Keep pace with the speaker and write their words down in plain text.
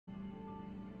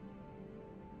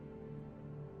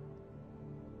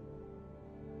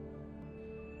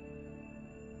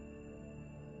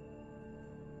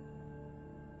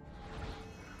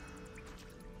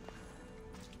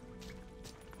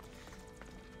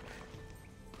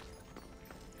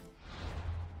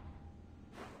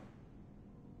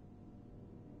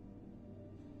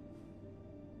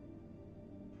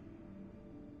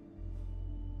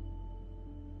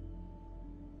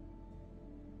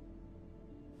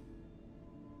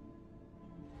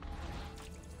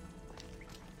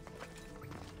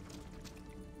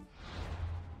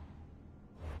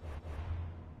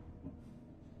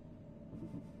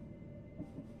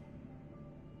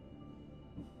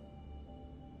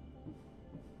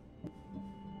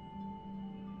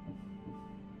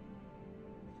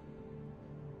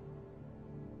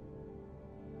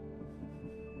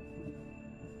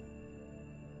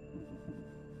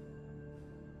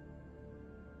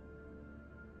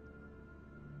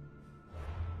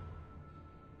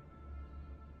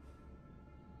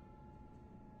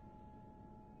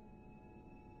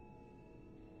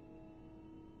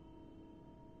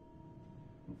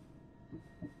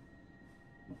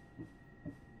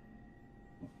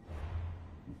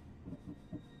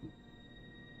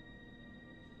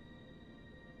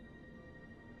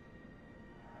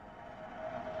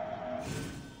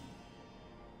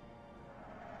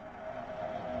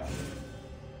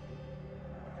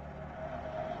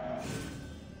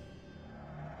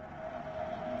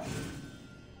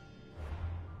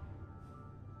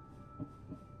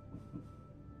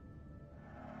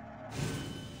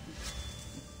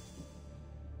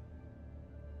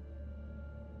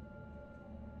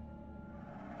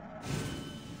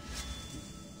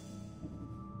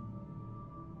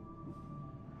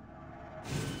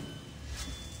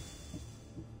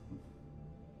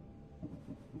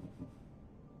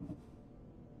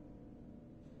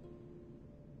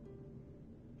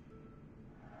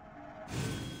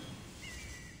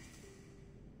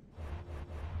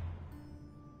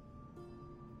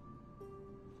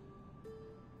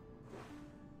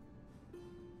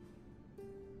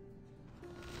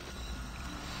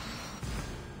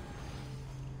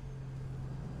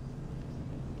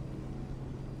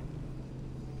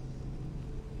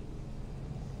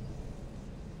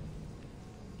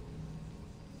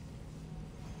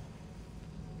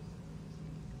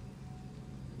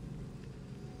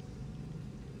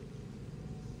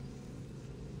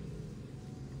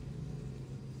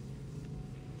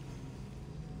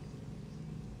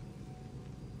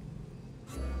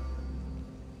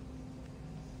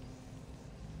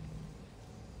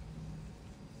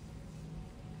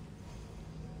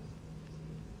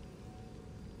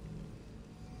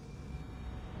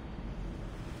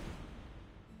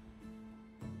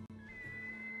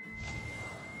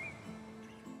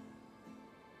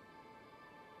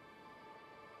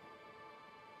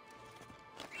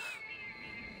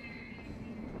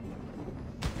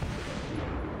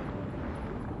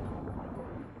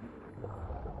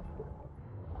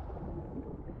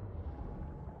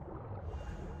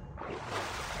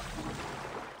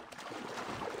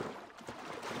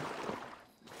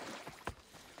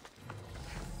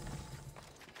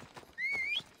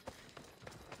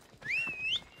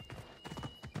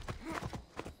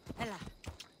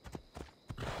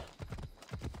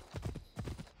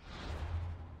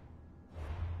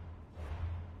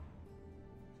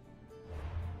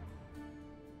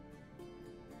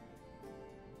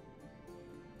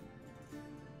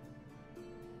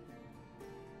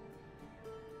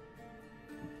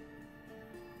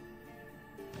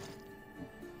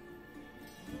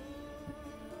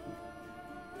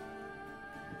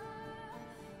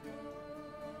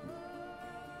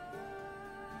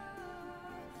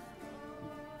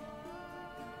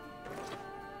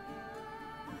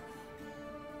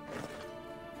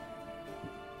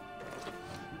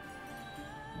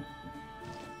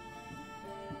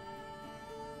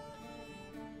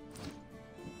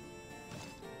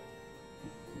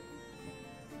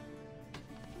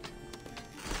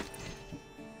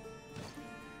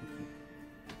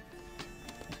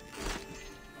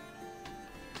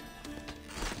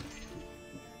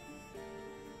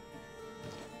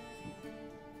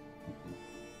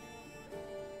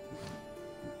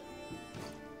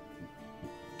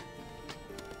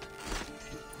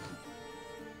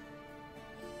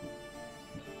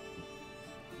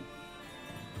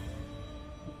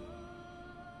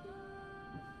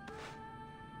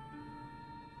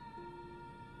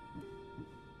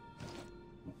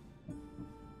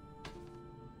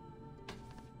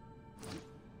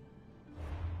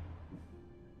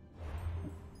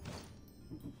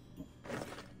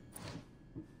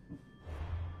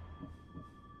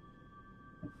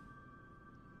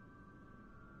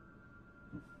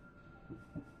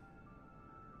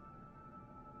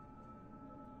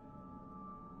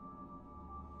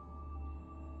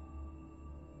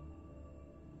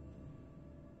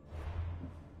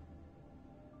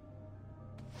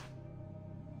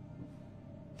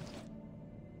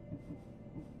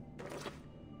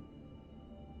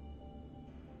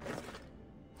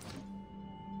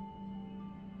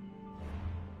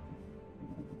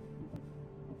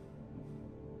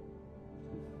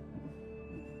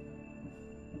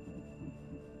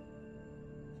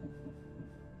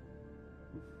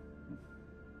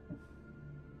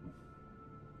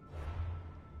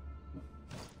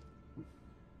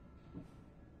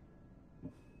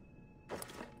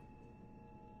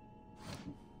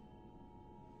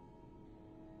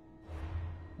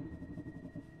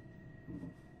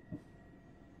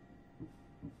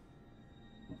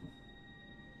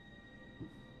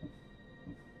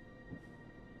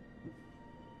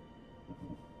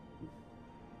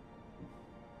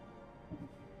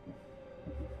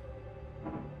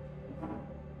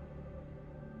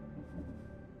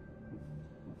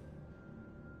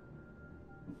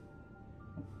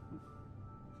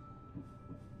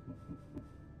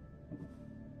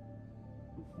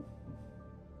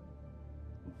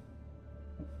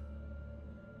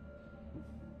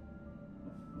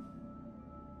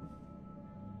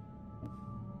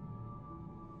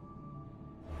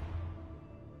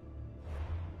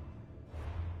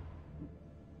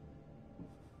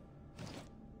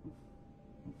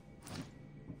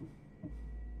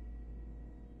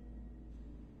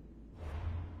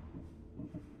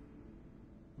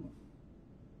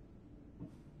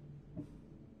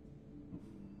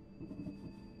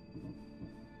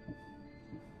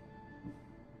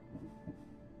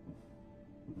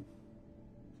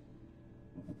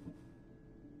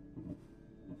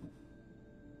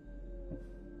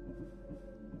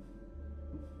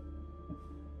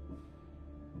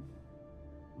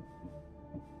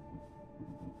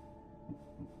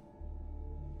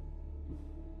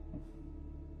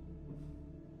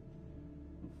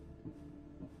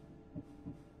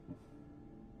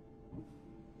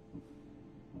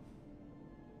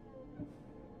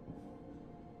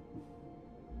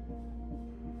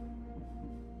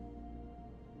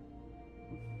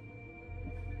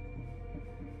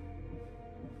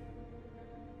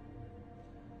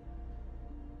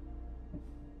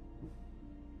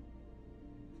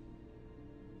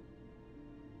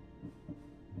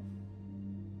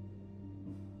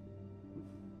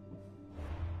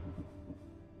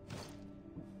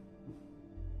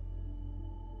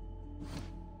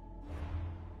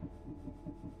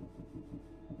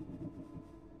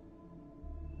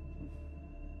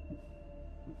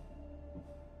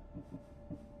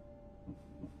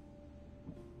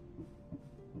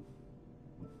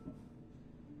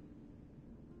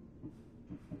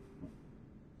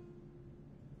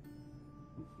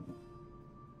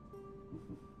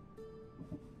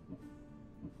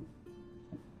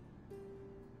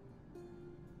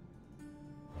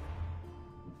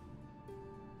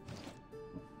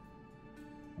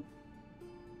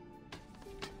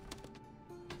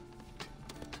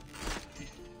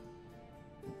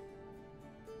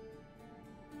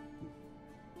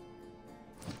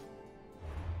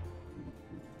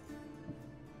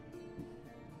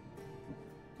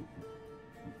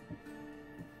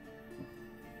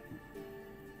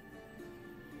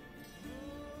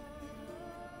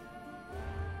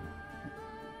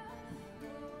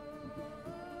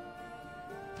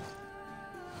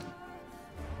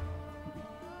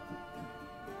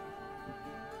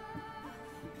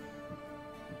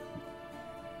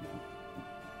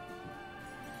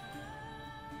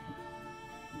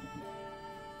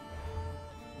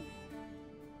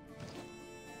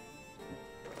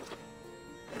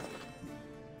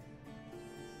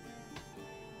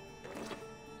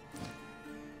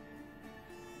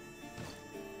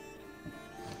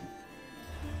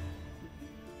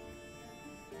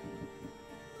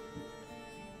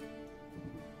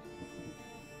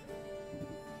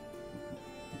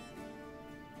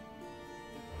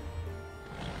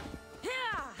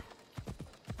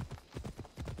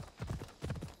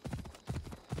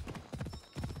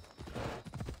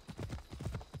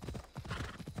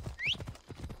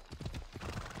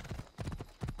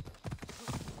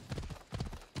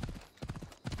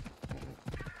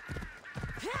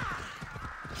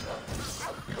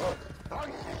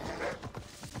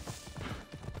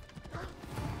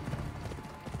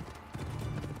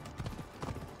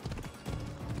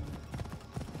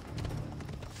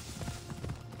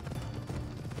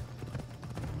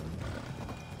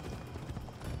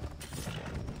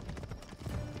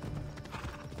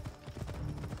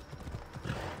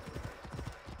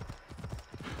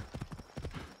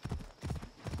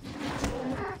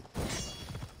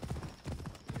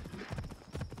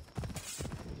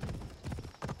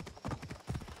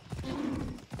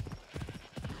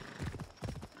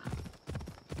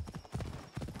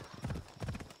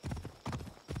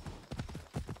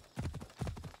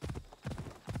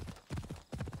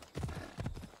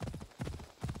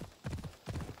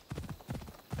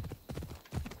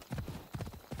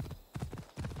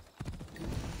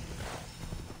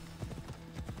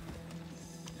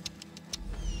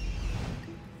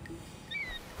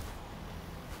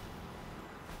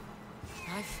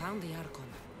I found the Archon.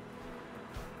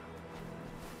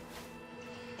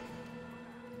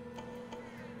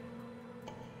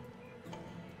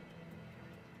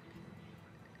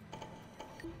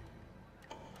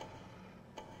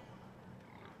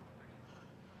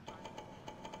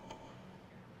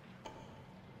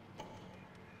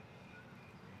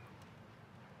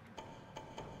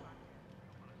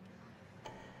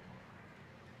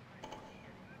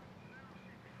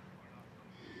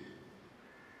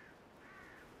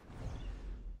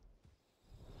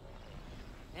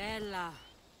 Ella.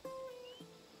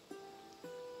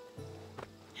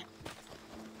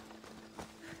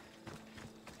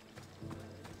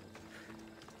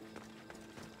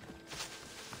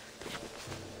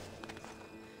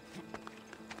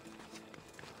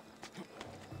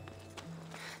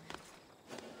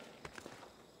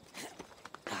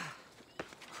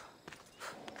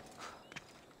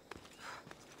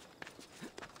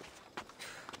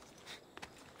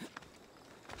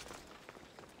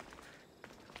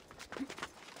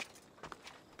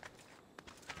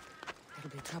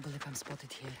 There'll be trouble if I'm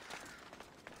spotted here.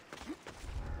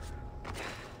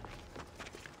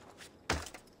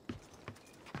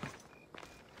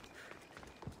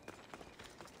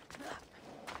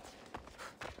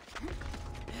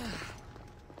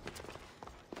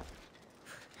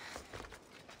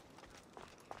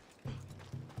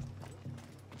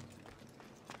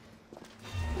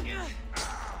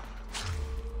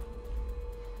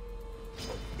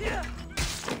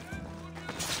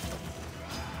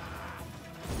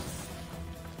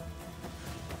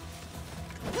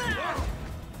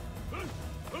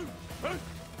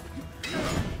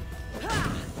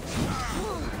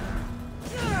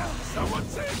 Someone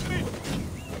save me!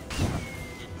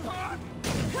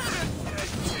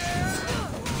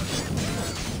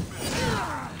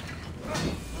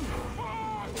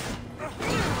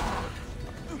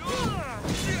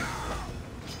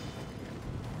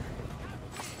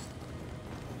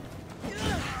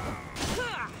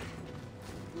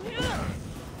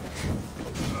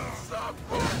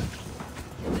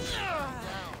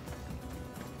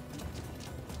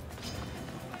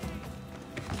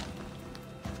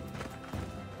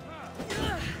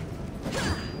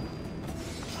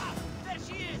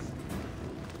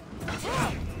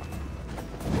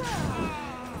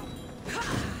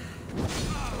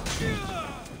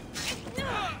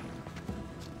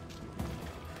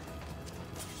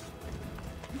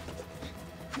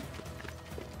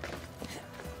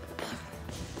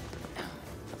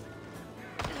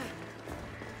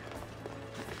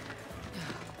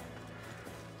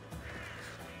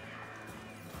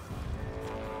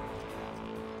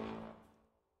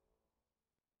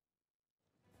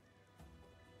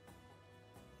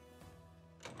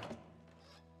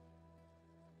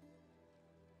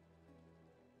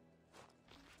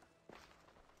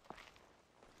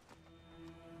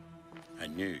 I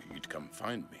knew you'd come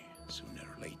find me sooner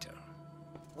or later.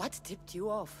 What tipped you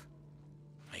off?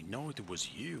 I know it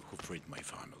was you who freed my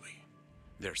family.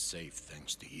 They're safe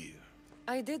thanks to you.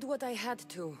 I did what I had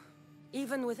to,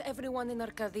 even with everyone in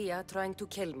Arcadia trying to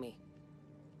kill me.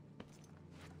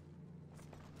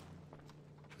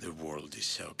 The world is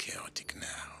so chaotic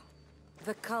now.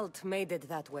 The cult made it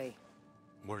that way.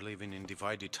 We're living in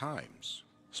divided times.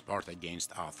 Sparta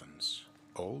against Athens.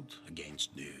 Old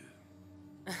against new.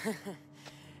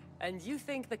 And you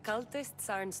think the cultists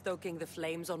aren't stoking the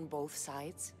flames on both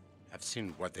sides? I've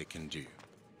seen what they can do,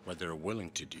 what they're willing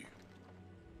to do.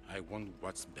 I want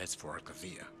what's best for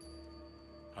Arcadia.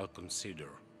 I'll consider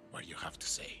what you have to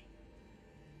say.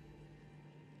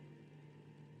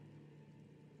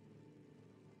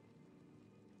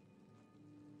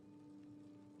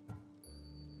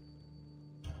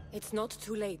 It's not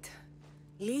too late.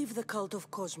 Leave the cult of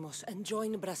Cosmos and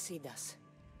join Brasidas.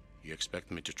 You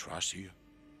expect me to trust you?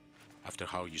 After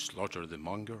how you slaughtered the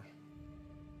monger?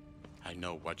 I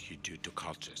know what you do to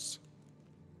cultists.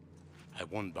 I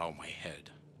won't bow my head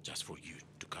just for you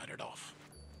to cut it off.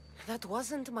 That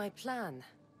wasn't my plan.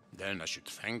 Then I should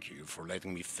thank you for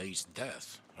letting me face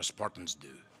death, as Spartans do.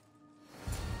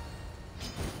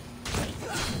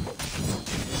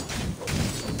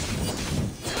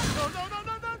 No, no, no,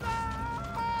 no, no, no!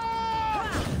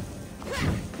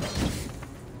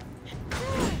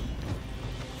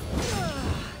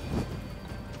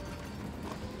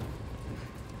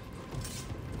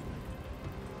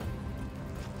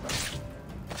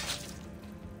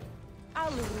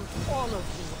 I'll root all of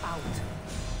you out.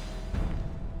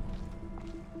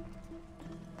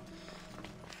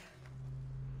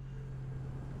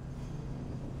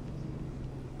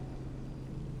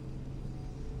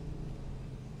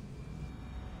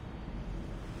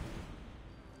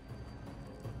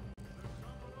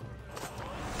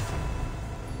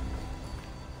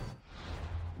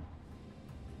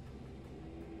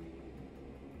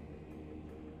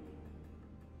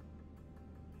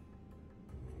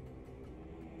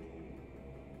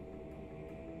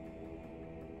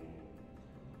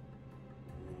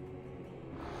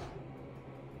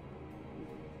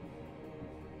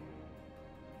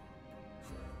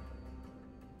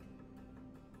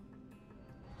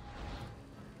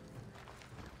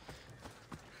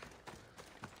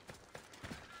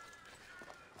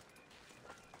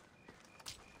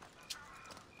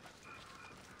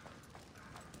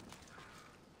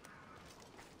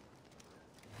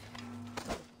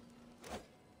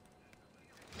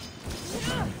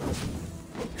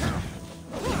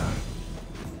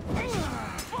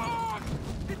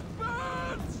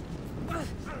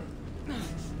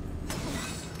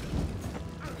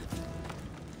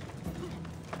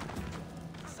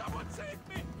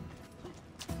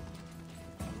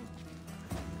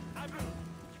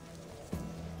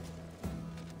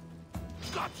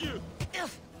 Got you!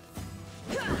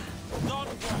 Not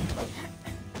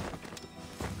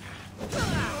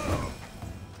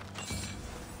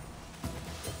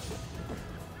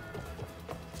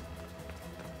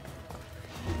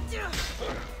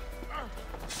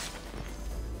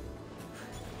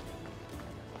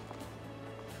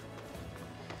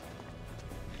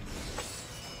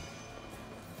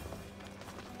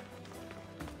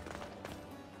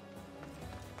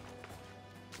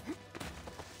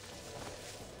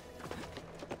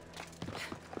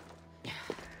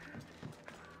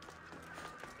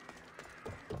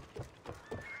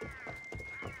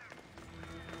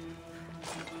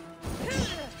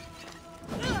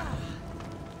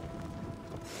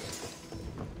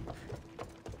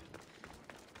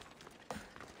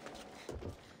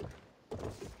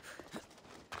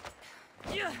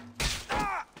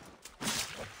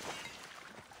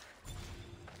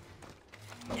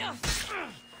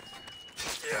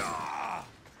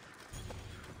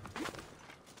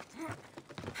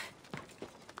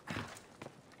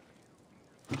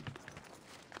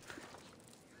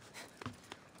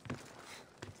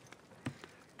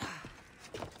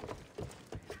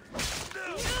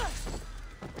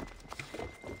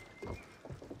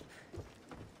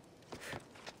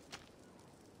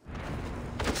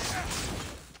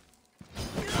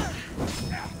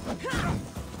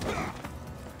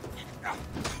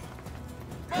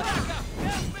Baraka,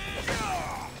 help me!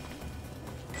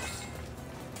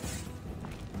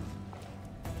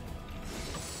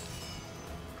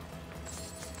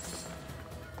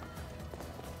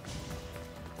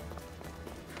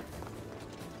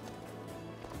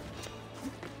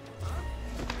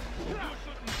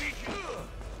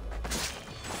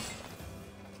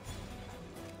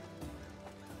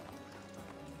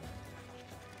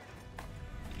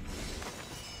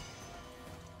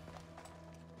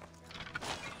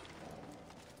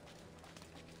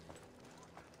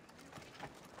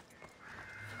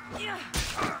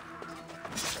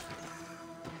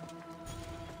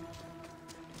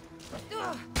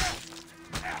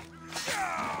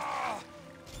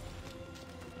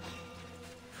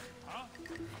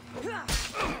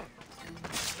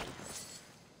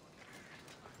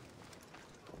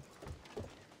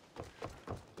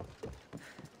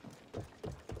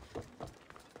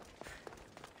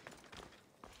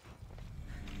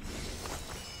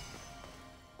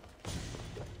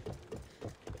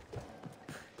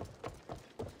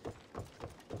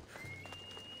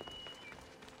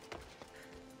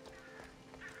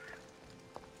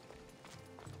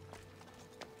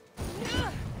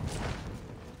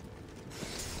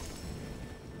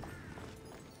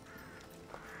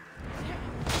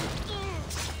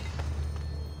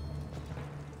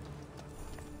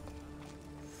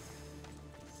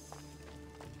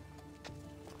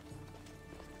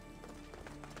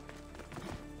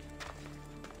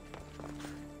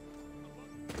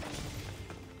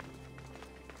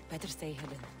 Better stay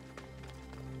hidden.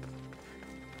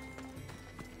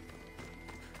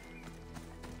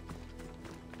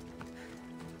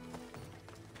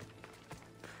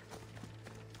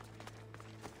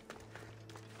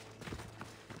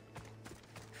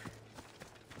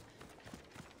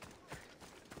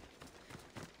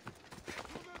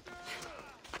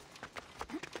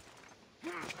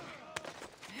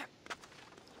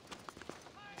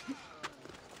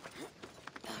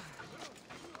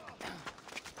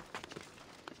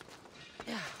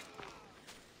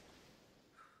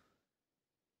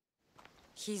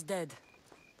 He's dead.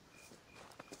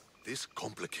 This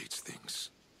complicates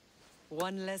things.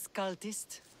 One less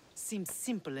cultist? Seems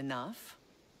simple enough.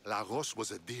 Lagos was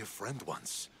a dear friend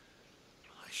once.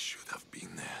 I should have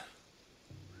been there.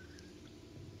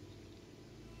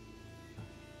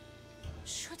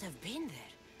 Should have been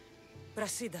there.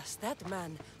 Brasidas, that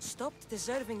man stopped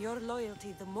deserving your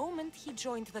loyalty the moment he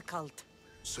joined the cult.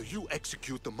 So you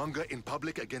execute the manga in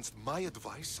public against my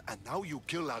advice, and now you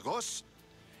kill Lagos?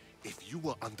 If you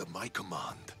were under my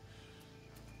command,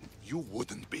 you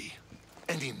wouldn't be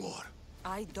anymore.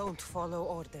 I don't follow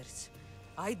orders.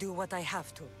 I do what I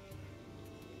have to.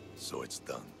 So it's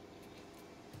done.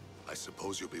 I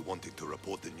suppose you'll be wanting to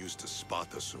report the news to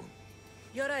Sparta soon.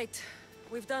 You're right.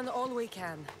 We've done all we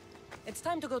can. It's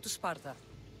time to go to Sparta.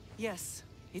 Yes,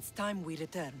 it's time we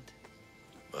returned.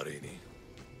 Marini,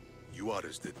 you are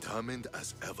as determined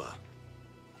as ever.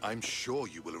 I'm sure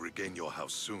you will regain your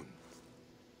house soon.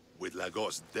 With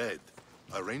Lagos dead,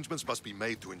 arrangements must be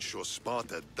made to ensure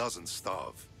Sparta doesn't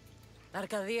starve.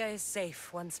 Arcadia is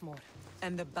safe once more.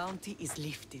 And the bounty is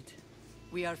lifted.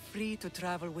 We are free to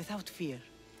travel without fear.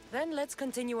 Then let's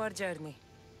continue our journey.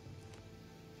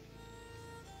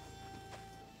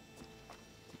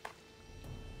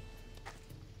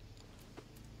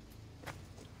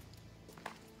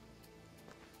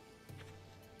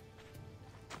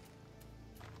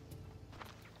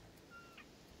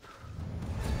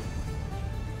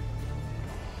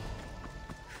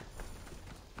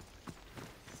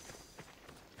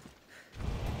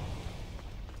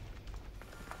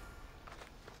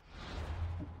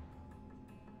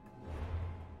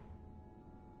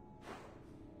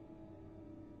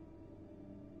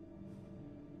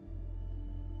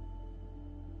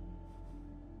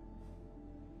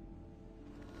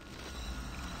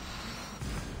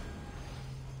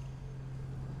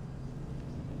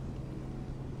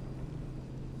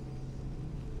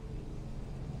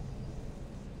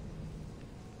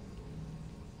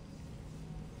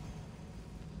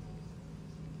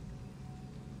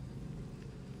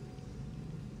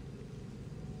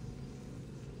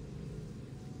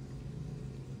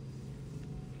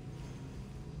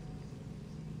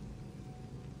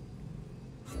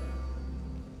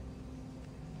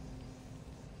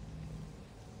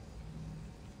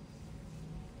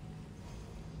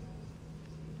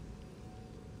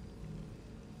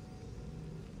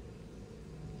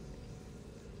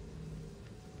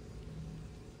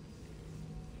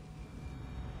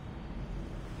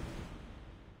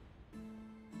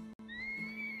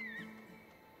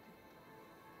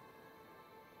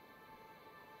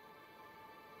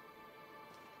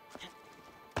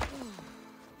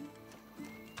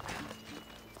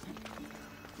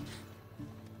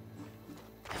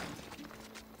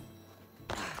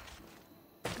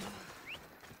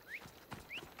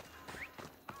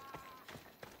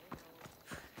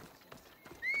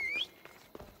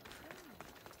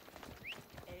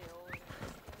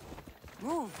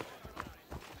 Move!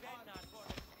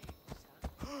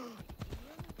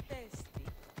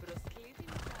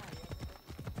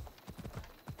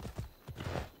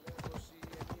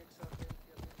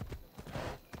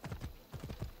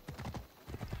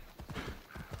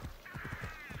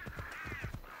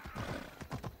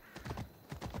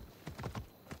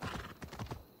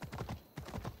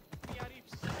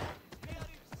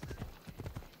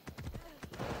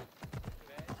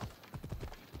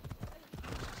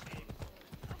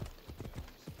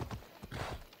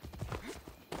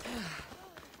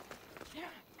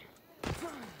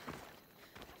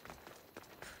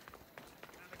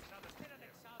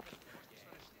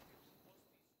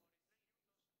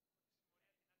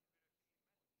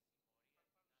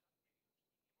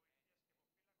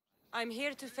 I'm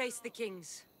here to face the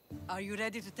kings. Are you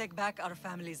ready to take back our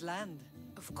family's land?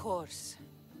 Of course.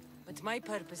 But my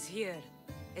purpose here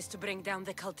is to bring down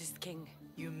the cultist king.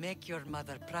 You make your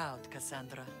mother proud,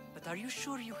 Cassandra. But are you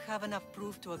sure you have enough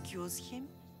proof to accuse him?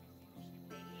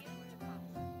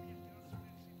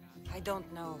 I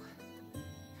don't know.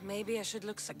 Maybe I should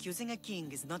look... Accusing a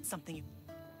king is not something you...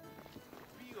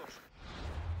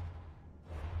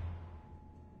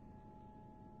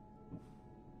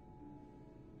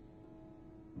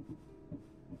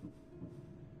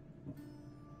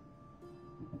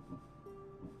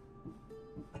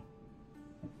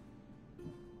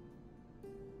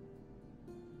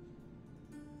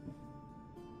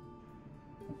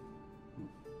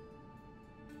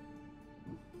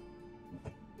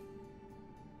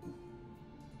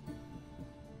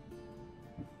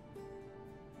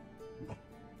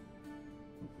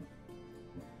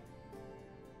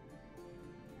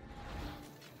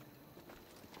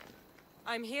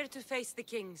 I'm here to face the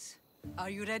kings. Are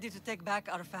you ready to take back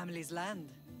our family's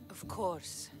land? Of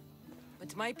course.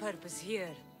 But my purpose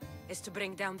here is to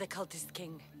bring down the cultist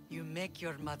king. You make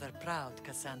your mother proud,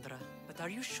 Cassandra. But are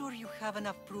you sure you have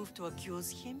enough proof to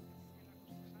accuse him?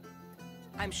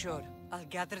 I'm sure. I'll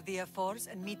gather the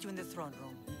F4s and meet you in the throne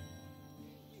room.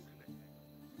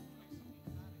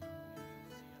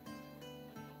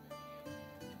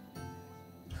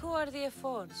 Who are the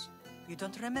F4s? You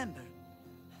don't remember?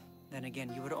 Then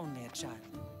again, you were only a child.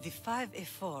 The 5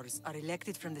 F4s are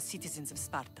elected from the citizens of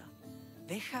Sparta.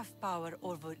 They have power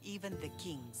over even the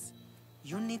kings.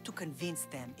 You need to convince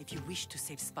them if you wish to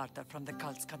save Sparta from the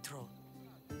cult's control.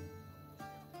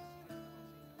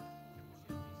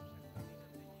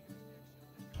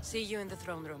 See you in the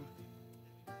throne room.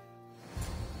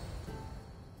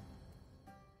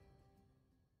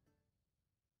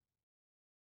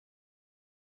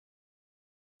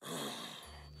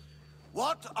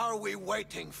 What are we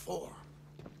waiting for?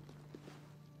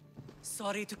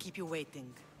 Sorry to keep you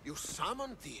waiting. You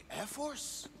summoned the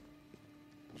F-Force?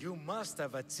 You must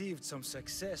have achieved some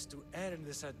success to earn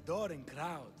this adoring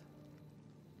crowd.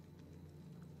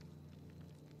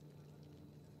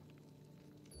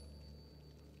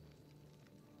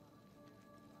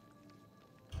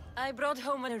 I brought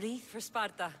home a wreath for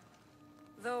Sparta.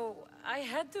 Though I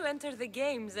had to enter the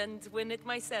games and win it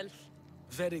myself.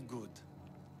 Very good.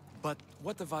 But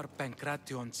what of our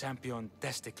Pancration champion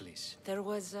Testicles? There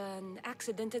was an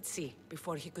accident at sea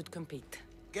before he could compete.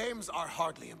 Games are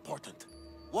hardly important.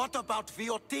 What about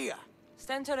Viotia?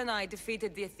 Stentor and I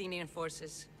defeated the Athenian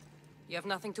forces. You have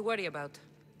nothing to worry about.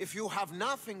 If you have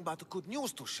nothing but good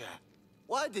news to share,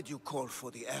 why did you call for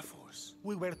the F-Force?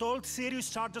 We were told serious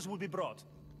charges would be brought.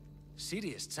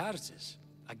 Serious charges?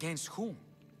 Against whom?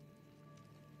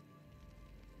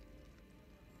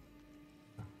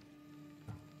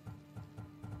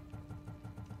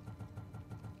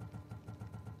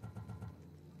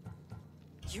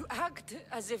 You act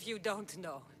as if you don't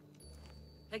know.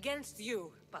 Against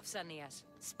you, Pausanias.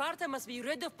 Sparta must be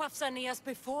rid of Pausanias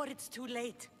before it's too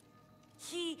late.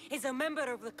 He is a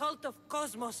member of the cult of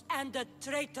Cosmos and a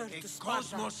traitor A to Sparta.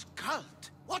 Cosmos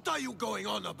cult? What are you going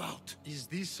on about? Is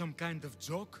this some kind of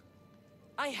joke?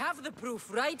 I have the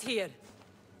proof right here.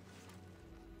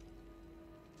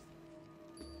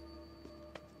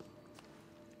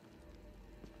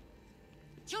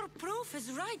 Your proof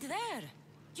is right there.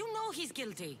 You know he's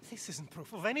guilty. This isn't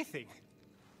proof of anything.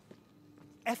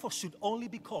 Ephos should only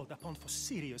be called upon for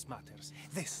serious matters.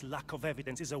 This lack of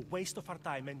evidence is a waste of our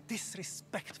time and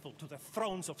disrespectful to the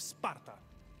thrones of Sparta.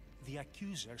 The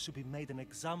accuser should be made an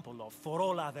example of for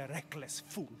all other reckless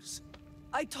fools.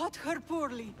 I taught her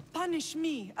poorly. Punish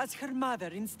me as her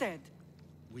mother instead.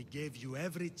 We gave you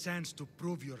every chance to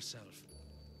prove yourself.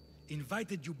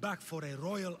 Invited you back for a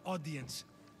royal audience.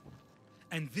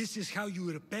 And this is how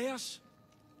you repay us?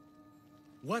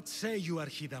 What say you,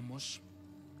 Archidamos?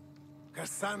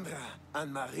 Cassandra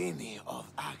and Marini of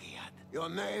Agiad. Your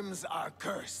names are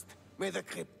cursed. May the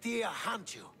Cryptia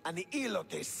hunt you, and the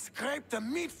Elotes scrape the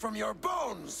meat from your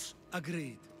bones!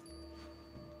 Agreed.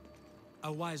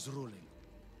 A wise ruling.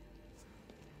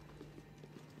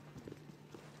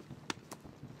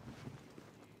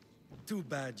 Too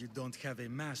bad you don't have a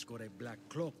mask or a black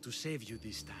cloak to save you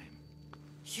this time.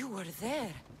 You were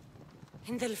there.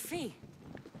 In Delphi.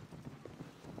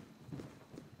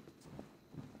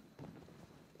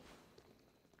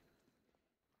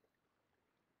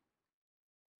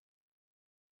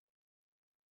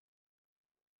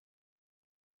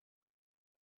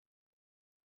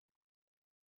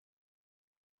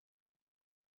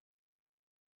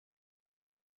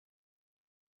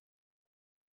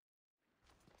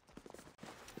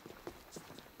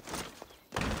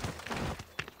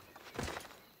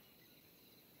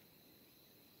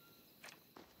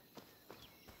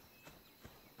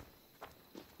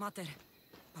 Mater,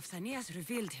 Pausanias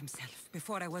revealed himself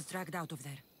before I was dragged out of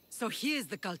there. So he is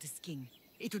the cultist king.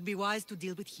 It would be wise to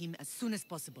deal with him as soon as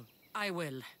possible. I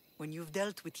will. When you've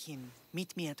dealt with him,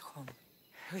 meet me at home.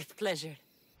 With pleasure.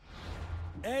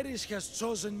 Ares has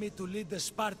chosen me to lead the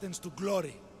Spartans to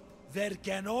glory. There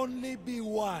can only be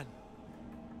one.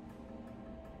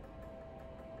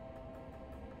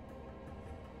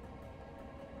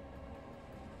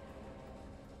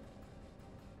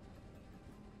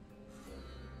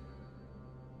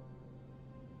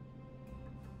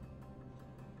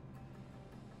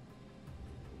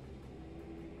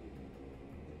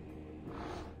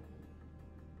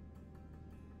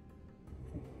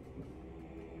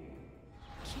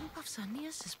 King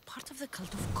Pausanias is part of the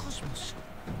cult of Cosmos.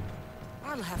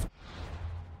 I'll have...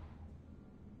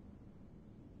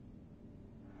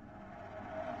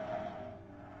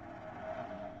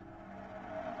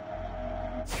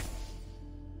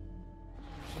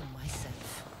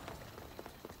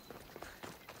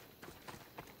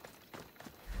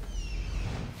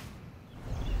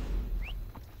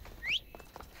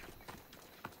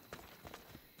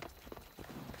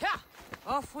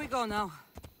 Off we go now.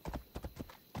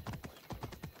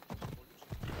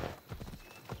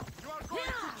 You are going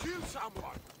to kill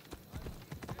someone!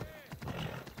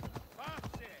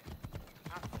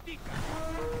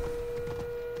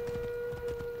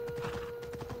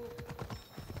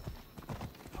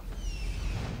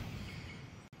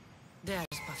 There's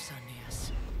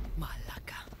Pausanias.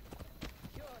 Malaka.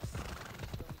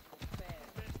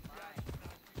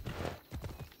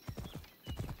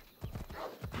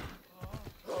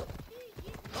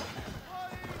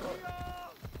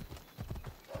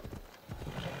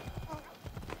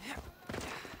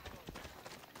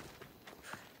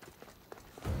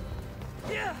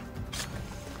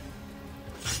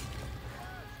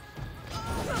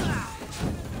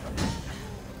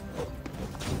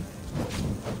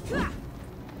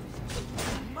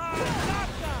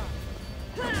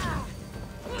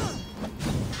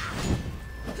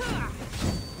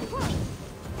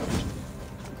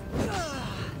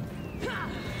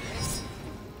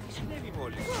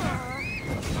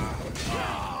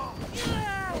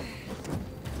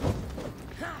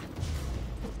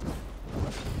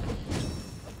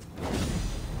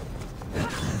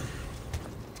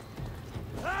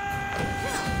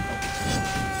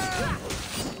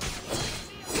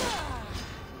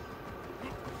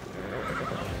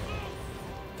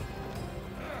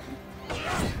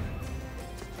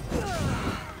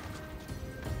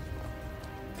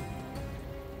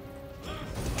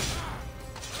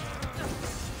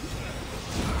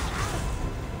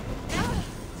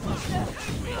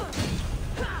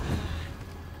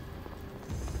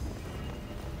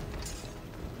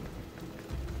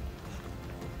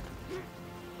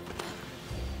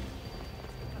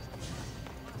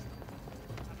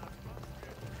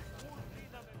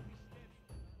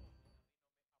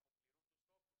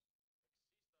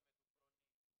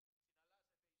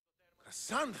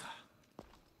 Cassandra!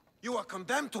 You are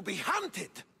condemned to be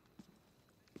hunted!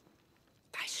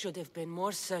 I should have been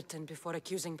more certain before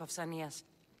accusing Pausanias.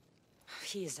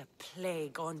 He is a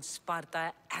plague on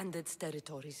Sparta and its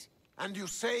territories. And you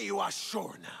say you are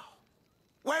sure now?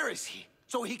 Where is he,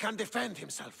 so he can defend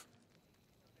himself?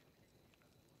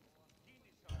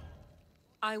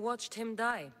 I watched him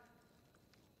die.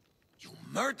 You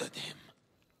murdered him?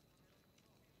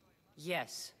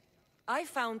 Yes. I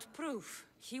found proof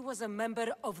he was a member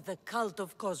of the cult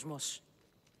of Cosmos.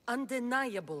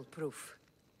 Undeniable proof.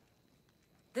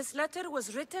 This letter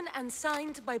was written and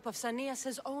signed by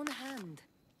Pausanias' own hand,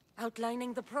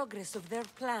 outlining the progress of their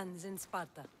plans in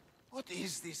Sparta. What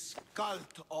is this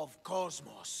cult of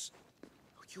Cosmos?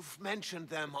 You've mentioned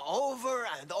them over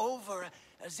and over,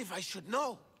 as if I should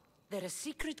know. They're a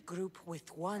secret group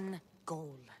with one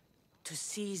goal: to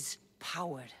seize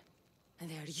power. And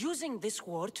they are using this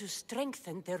war to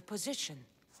strengthen their position.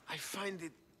 I find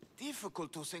it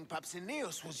difficult to think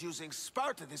Pausanias was using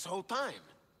Sparta this whole time.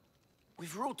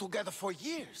 We've ruled together for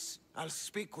years. I'll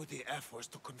speak with the F-Force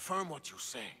to confirm what you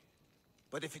say.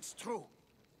 But if it's true,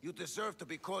 you deserve to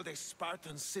be called a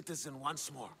Spartan citizen once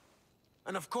more.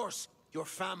 And of course, your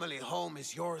family home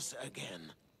is yours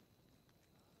again.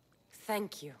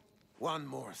 Thank you. One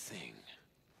more thing.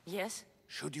 Yes?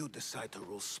 Should you decide to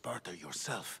rule Sparta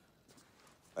yourself,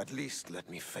 at least let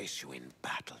me face you in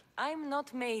battle. I'm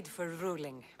not made for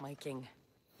ruling, my king.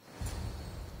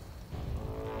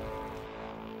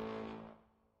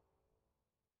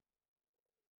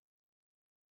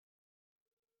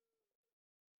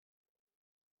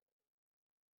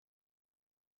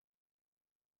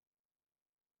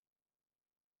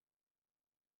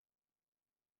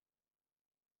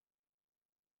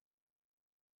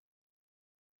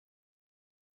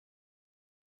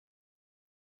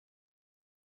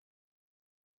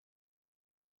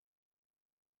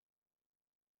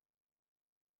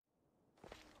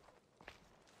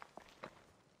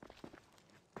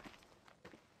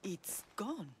 It's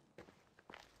gone.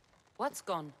 What's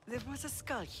gone? There was a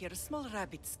skull here, a small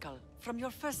rabbit skull, from your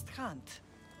first hunt.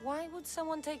 Why would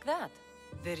someone take that?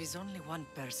 There is only one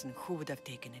person who would have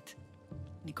taken it.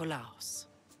 Nikolaos.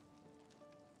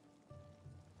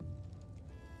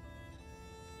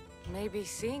 Maybe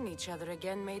seeing each other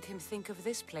again made him think of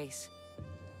this place.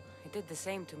 It did the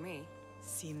same to me.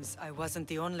 Seems I wasn't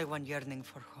the only one yearning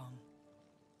for home.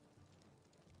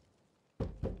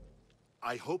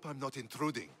 I hope I'm not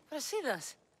intruding.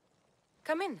 Brasidas,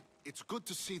 come in. It's good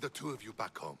to see the two of you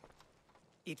back home.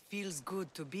 It feels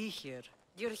good to be here.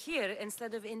 You're here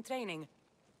instead of in training.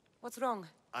 What's wrong?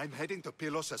 I'm heading to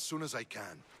Pylos as soon as I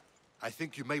can. I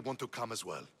think you may want to come as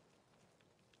well.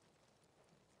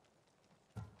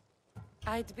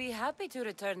 I'd be happy to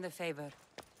return the favor.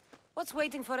 What's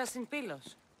waiting for us in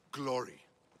Pylos? Glory.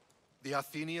 The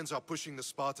Athenians are pushing the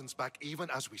Spartans back even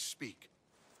as we speak.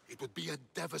 It would be a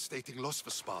devastating loss for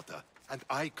Sparta, and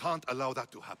I can't allow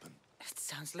that to happen. It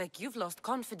sounds like you've lost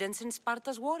confidence in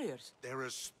Sparta's warriors. They're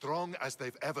as strong as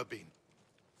they've ever been.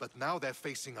 But now they're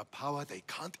facing a power they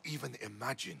can't even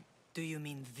imagine. Do you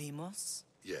mean DEIMOS?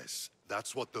 Yes,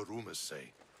 that's what the rumors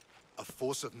say. A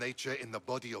force of nature in the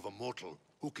body of a mortal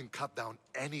who can cut down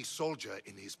any soldier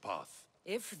in his path.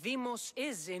 If DEIMOS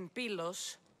is in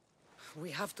Pylos,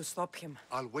 we have to stop him.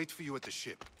 I'll wait for you at the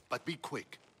ship, but be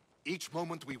quick. Each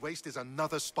moment we waste is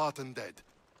another Spartan dead.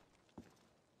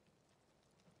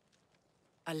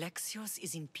 Alexios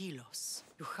is in Pylos.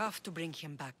 You have to bring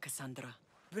him back, Cassandra.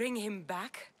 Bring him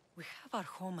back? We have our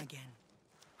home again.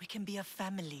 We can be a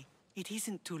family. It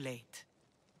isn't too late.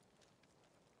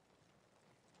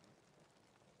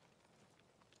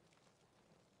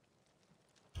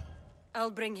 I'll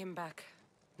bring him back,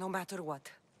 no matter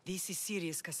what. This is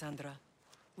serious, Cassandra.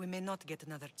 We may not get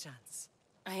another chance.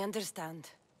 I understand.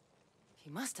 He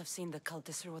must have seen the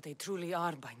cultists for what they truly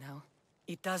are by now.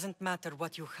 It doesn't matter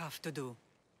what you have to do.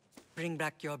 Bring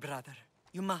back your brother.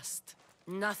 You must.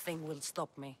 Nothing will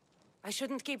stop me. I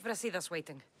shouldn't keep Brasidas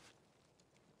waiting.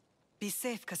 Be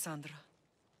safe, Cassandra.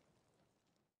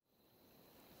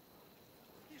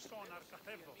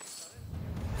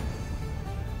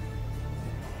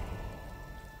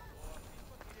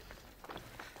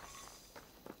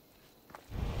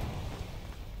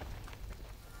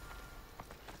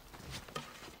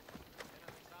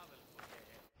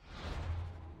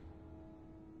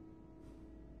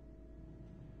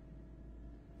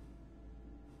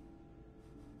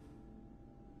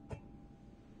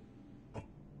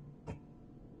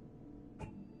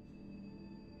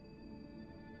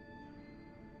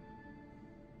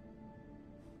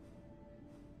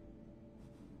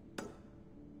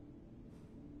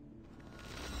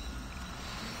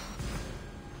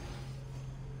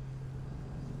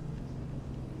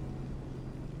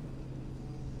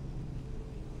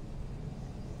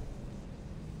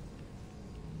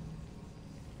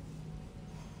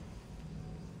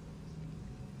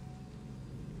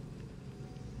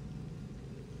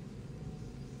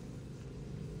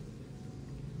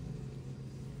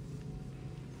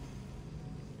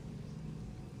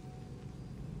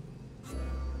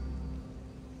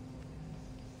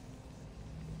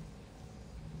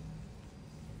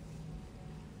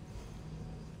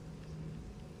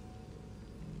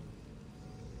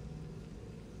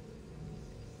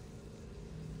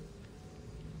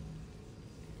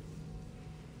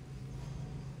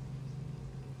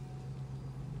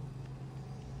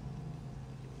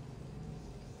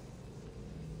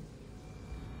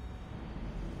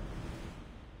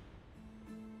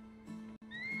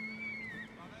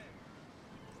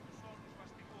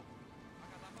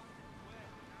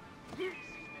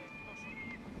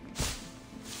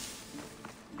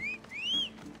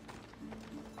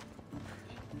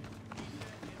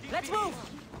 Let's move!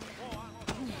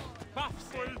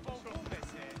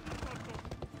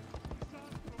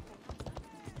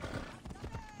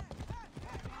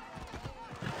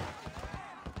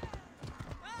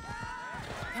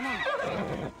 Come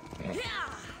on. Yeah!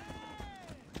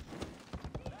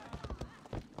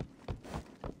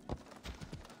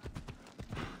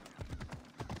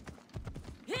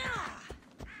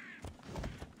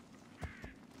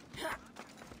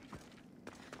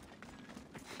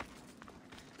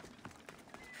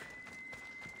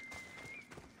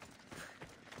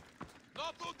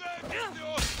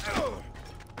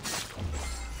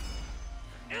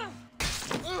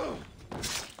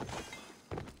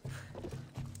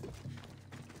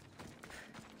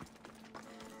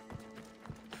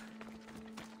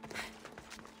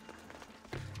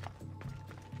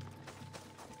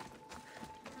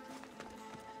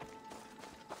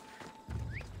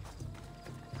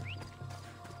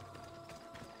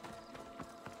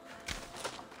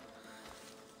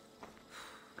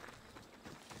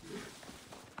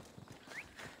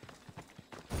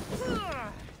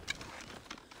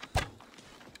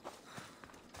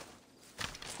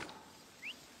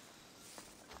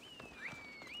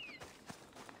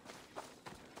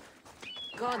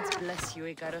 God bless you,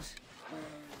 Icarus.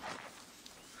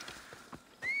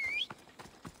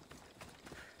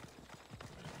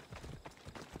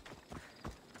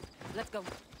 Let's go.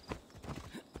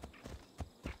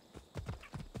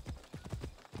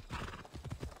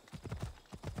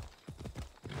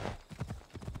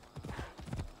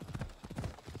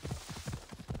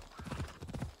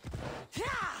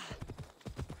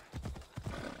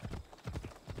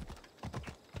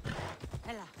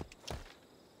 Hela.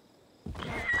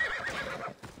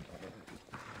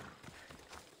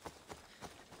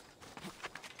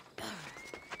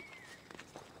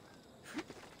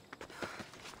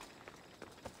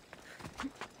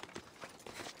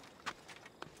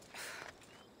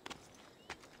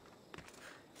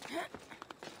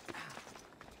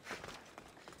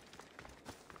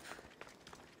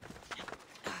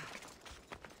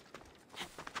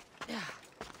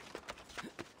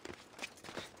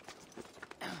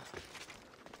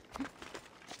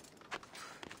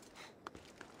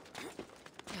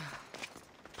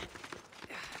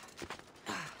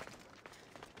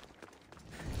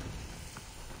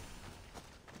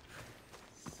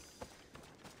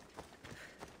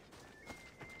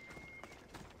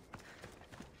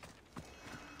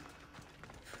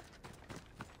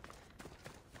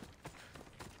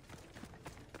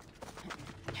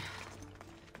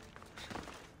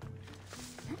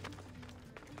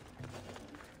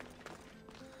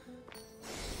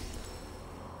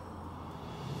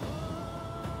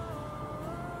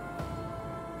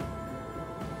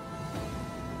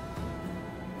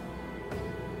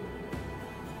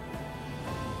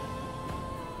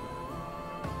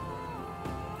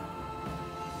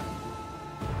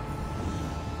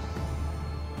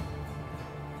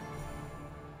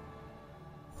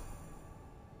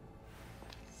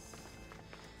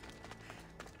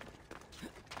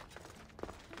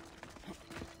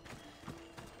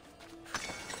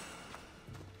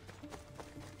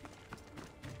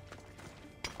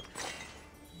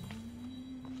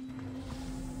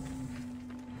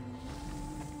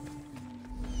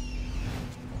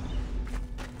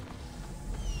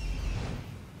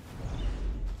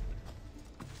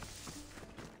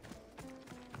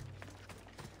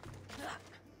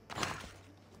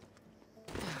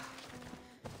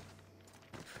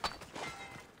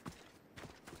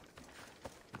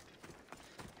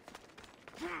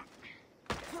 Come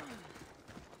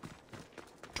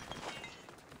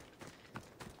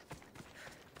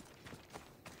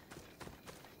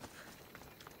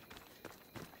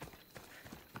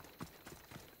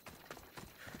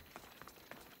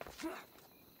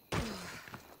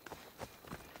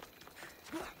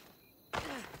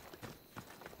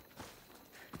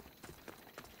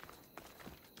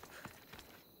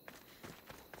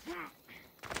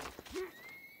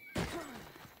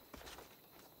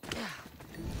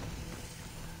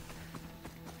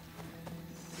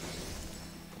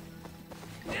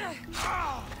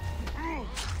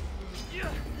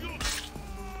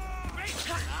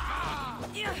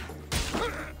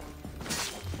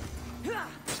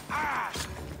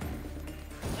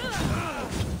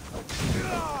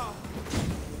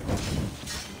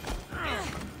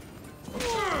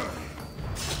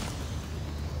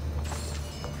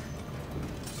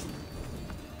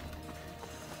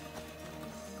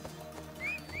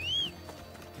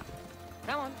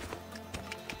on.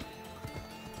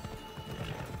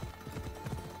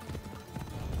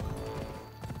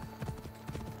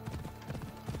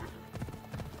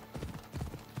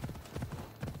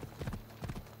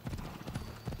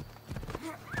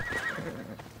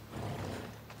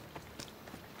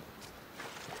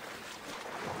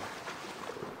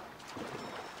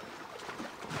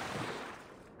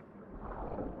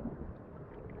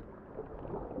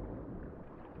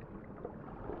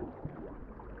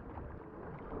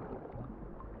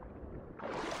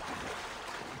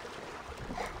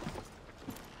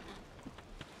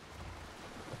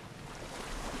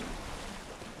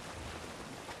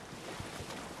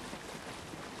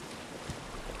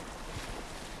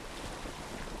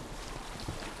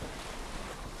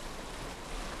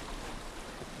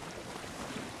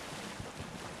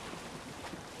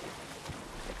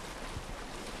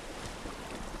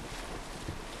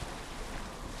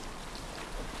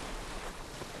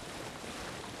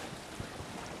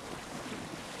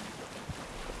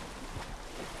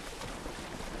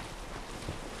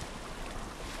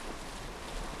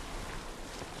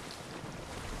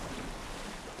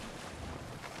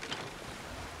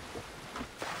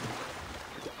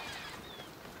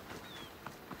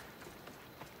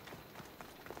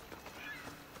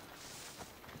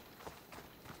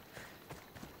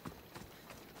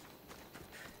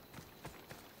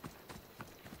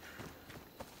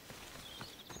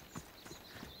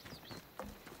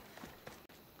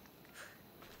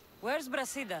 Where's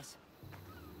Brasidas?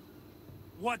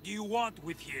 What do you want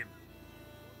with him?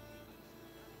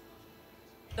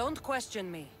 Don't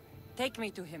question me. Take me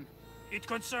to him. It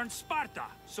concerns Sparta,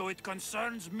 so it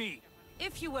concerns me.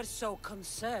 If you were so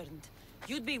concerned,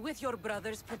 you'd be with your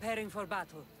brothers preparing for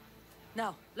battle.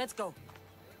 Now, let's go.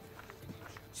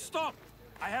 Stop!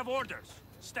 I have orders.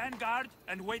 Stand guard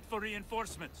and wait for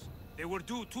reinforcements. They were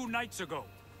due 2 nights ago.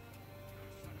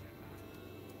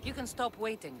 You can stop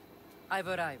waiting. I've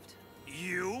arrived.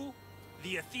 You?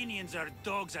 The Athenians are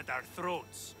dogs at our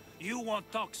throats. You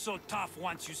won't talk so tough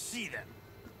once you see them.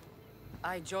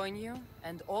 I join you,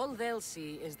 and all they'll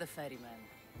see is the ferryman.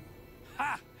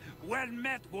 Ha! Well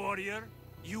met, warrior.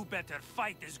 You better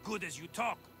fight as good as you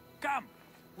talk. Come,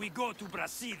 we go to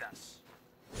Brasidas.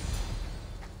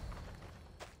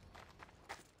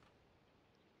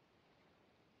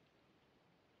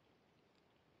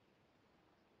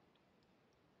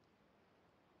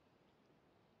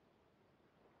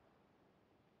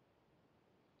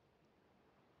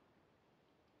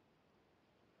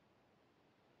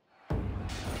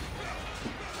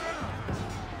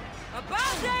 A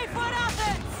bad day for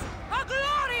Athens! A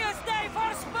glorious day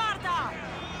for Sparta!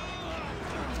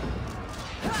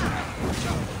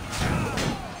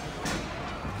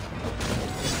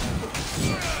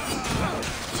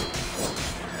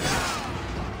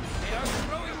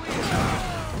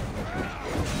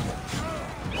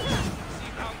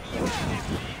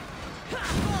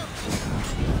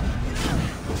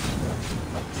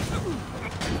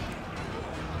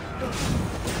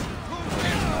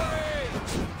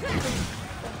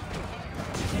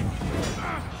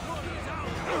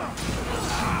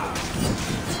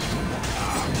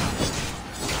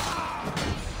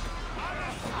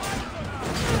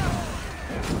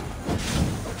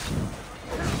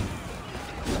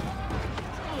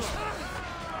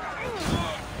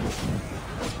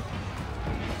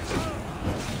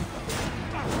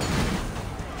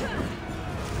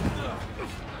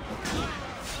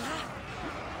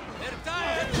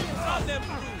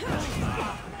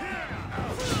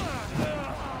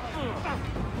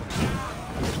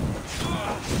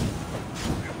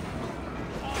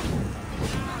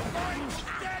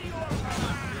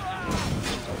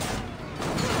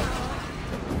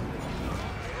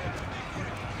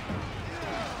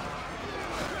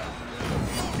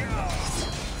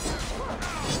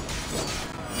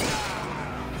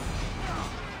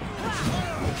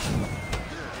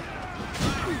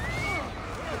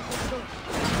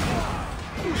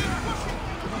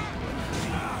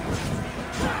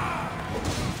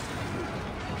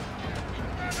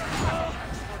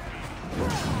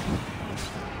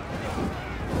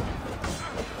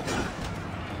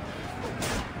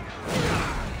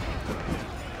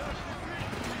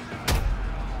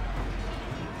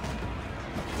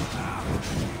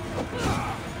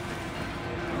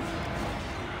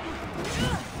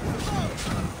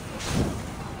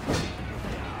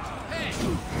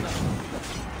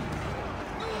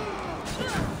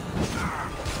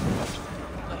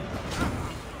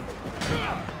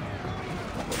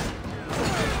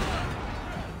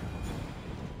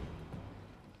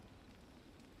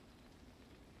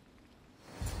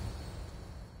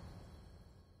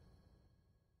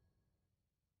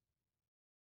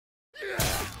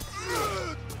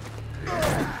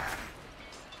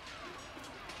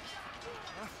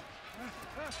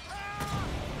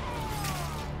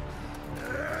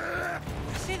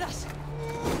 Pausanias!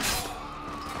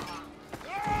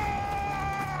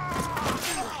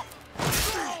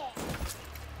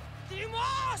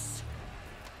 DEIMOS!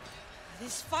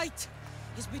 This fight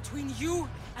is between you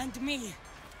and me.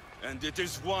 And it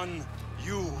is one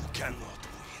you cannot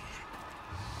win.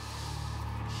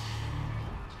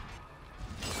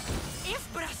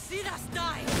 If Brasidas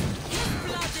dies, his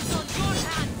blood is on your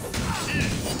hands!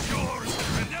 Yours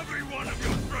and every one of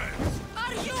your friends!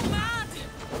 Are you mad?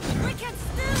 We can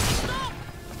still stop!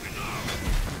 No!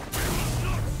 We will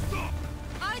not stop!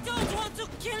 I don't want to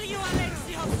kill you,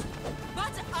 Alexios,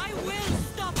 but I will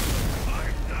stop you! My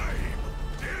name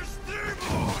is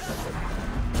DEIMOS!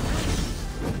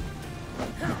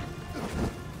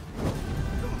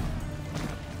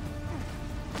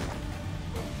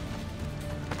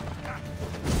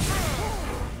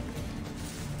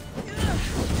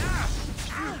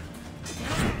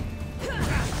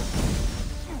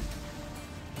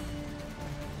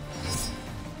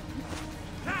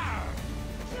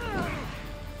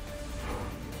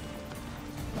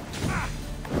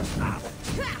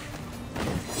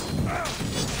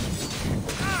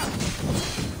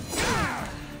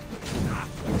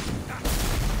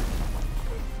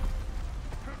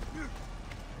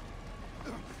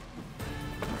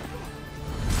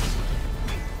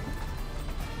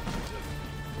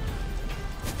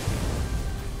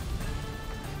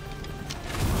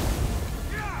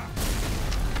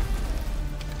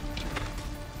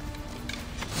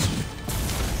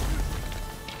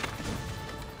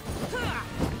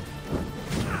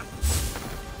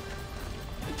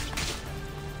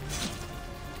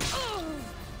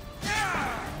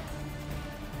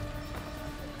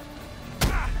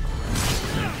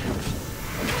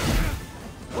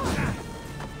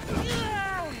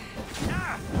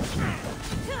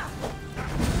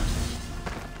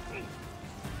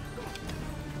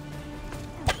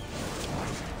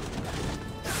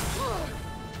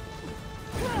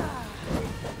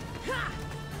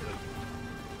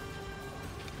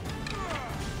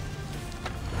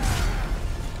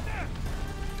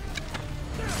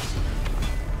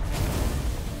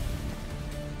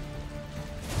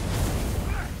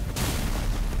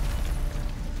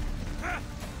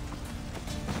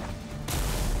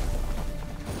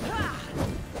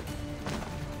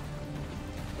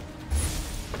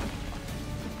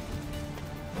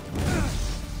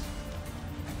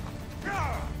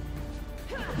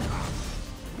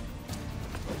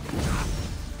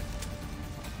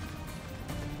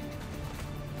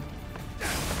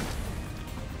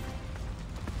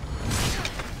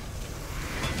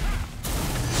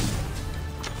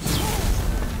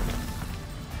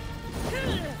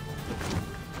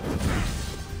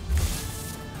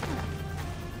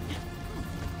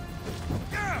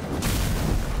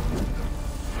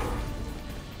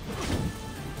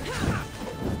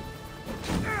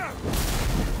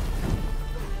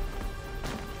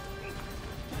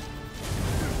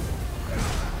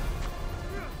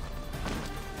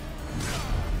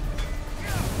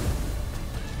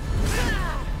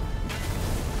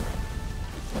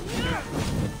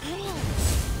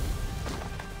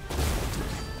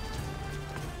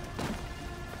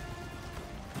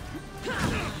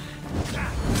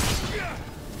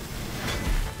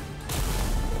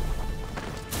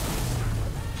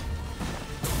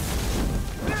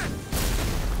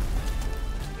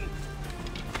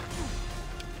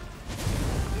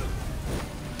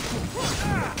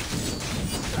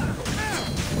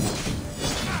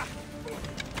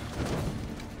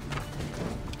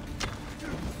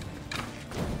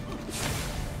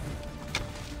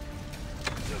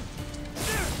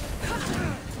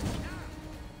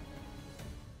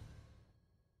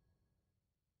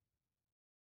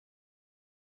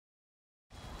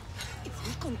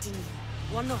 Continue.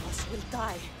 One of us will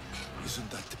die. Isn't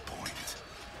that the point?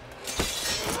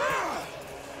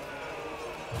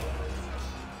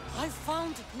 I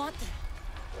found Mate.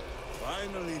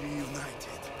 Finally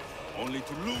reunited, only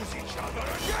to lose each other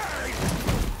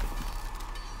again!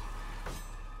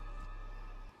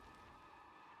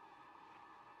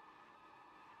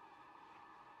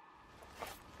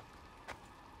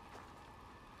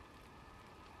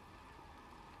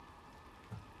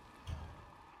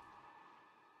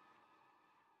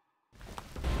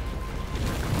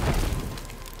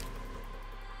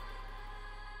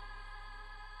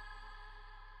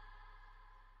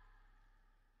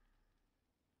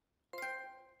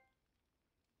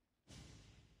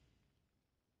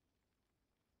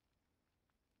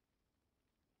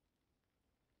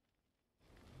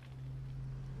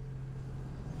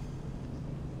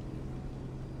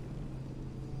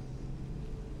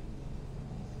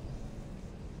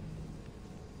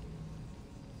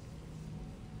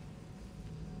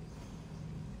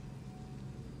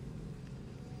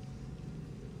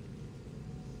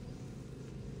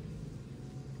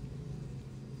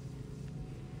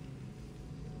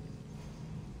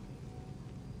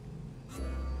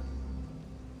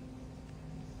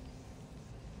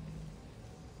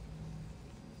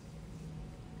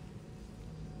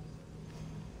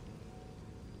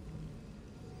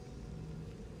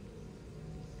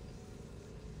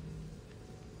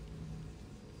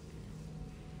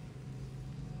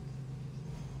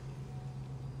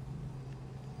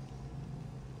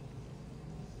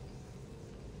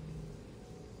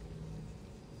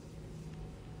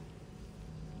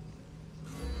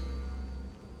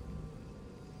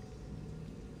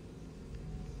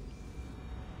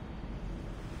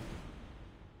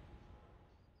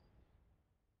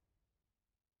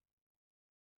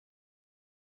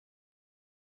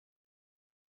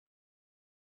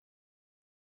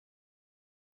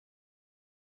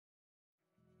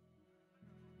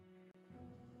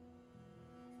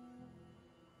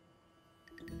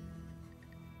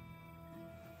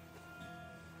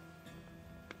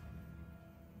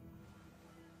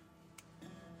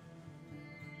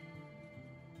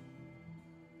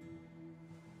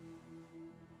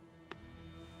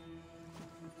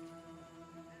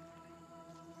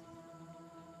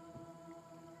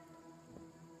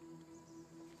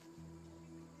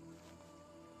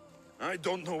 I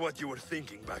don't know what you were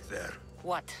thinking back there.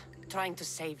 What? Trying to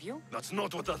save you? That's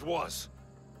not what that was.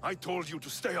 I told you to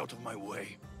stay out of my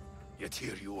way. Yet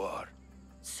here you are.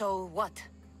 So what?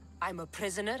 I'm a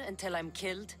prisoner until I'm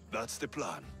killed? That's the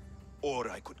plan. Or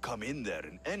I could come in there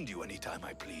and end you anytime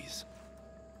I please.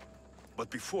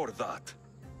 But before that,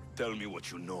 tell me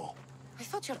what you know. I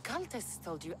thought your cultists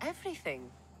told you everything.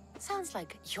 Sounds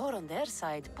like you're on their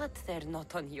side, but they're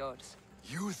not on yours.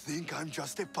 You think I'm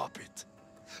just a puppet?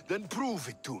 Then prove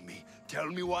it to me. Tell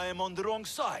me why I'm on the wrong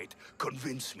side.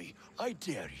 Convince me. I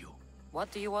dare you.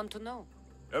 What do you want to know?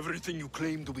 Everything you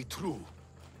claim to be true.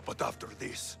 But after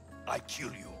this, I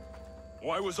kill you.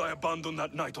 Why was I abandoned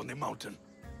that night on the mountain?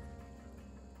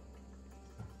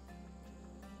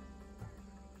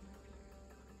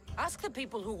 Ask the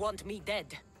people who want me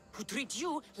dead, who treat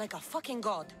you like a fucking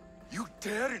god. You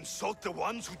dare insult the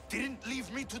ones who didn't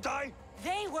leave me to die?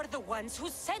 They were the ones who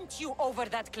sent you over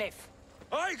that cliff.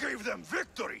 I gave them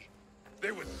victory!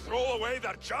 They would throw away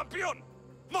their champion?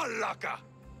 Malaka!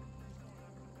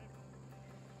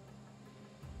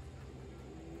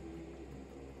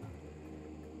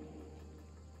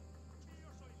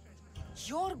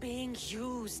 You're being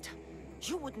used.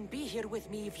 You wouldn't be here with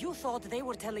me if you thought they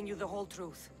were telling you the whole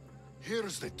truth.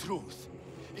 Here's the truth.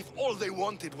 If all they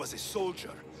wanted was a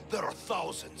soldier, there are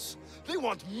thousands. They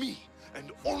want me,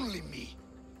 and only me.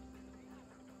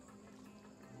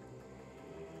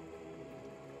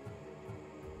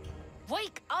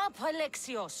 Wake up,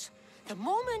 Alexios! The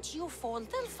moment you fall,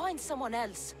 they'll find someone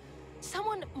else.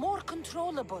 Someone more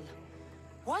controllable.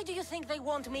 Why do you think they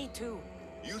want me too?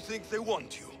 You think they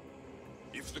want you?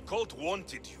 If the cult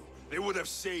wanted you, they would have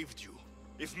saved you.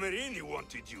 If Merini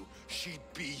wanted you, she'd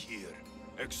be here.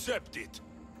 Accept it.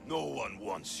 No one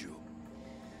wants you.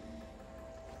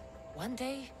 One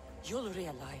day, you'll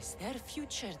realize their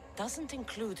future doesn't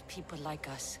include people like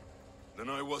us. Then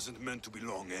I wasn't meant to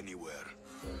belong anywhere.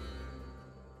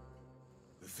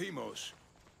 DEIMOS,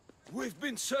 we've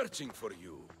been searching for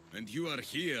you, and you are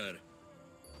here.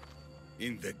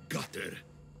 In the gutter.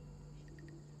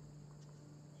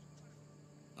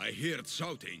 I heard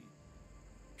shouting.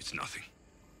 It's nothing.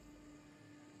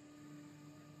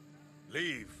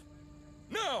 Leave.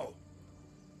 Now!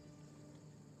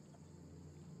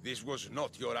 This was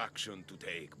not your action to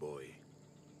take, boy.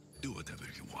 Do whatever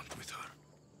you want with her.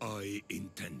 I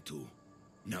intend to.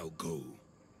 Now go.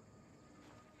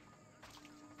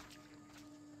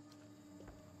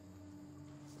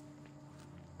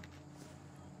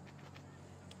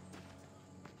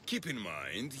 Keep in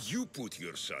mind, you put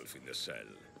yourself in the cell.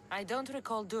 I don't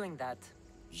recall doing that.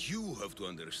 You have to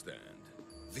understand.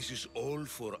 This is all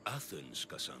for Athens,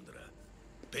 Cassandra.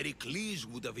 Pericles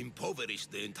would have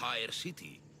impoverished the entire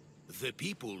city. The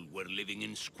people were living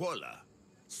in squalor.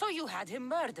 So you had him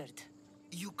murdered?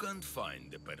 You can't find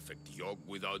the perfect yolk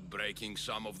without breaking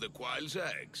some of the quail's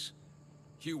eggs.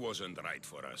 He wasn't right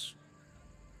for us.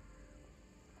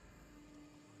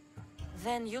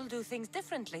 Then you'll do things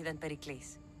differently than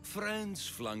Pericles. Friends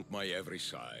flank my every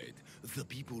side. The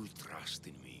people trust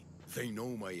in me. They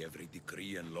know my every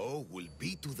decree and law will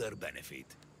be to their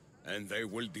benefit. And they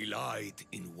will delight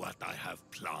in what I have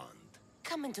planned.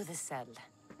 Come into the cell.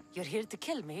 You're here to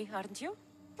kill me, aren't you?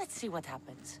 Let's see what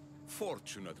happens.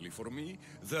 Fortunately for me,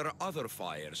 there are other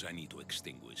fires I need to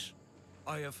extinguish.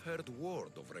 I have heard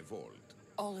word of revolt.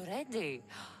 Already?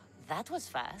 That was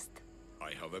fast.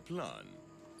 I have a plan.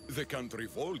 They can't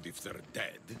revolt if they're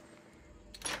dead.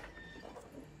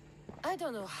 I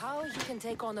don't know how you can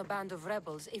take on a band of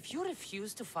rebels if you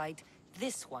refuse to fight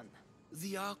this one.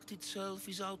 The act itself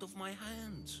is out of my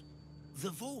hands.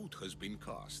 The vote has been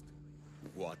cast.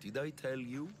 What did I tell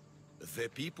you? The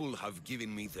people have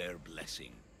given me their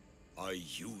blessing. I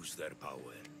use their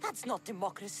power. That's not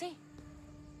democracy.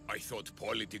 I thought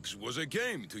politics was a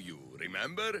game to you,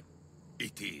 remember?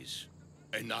 It is.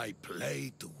 And I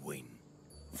play to win.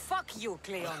 Fuck you,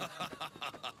 Cleon.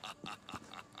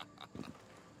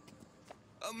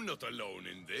 I'm not alone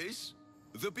in this.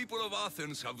 The people of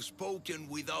Athens have spoken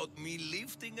without me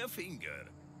lifting a finger.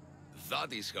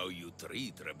 That is how you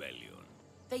treat rebellion.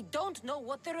 They don't know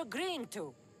what they're agreeing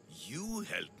to. You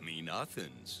helped me in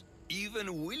Athens,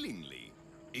 even willingly.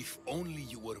 If only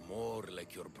you were more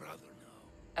like your brother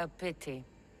now. A pity.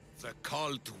 The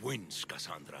cult wins,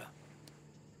 Cassandra.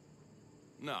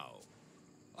 Now,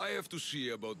 I have to see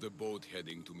about the boat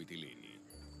heading to Mytilene.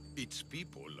 Its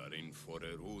people are in for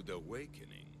a rude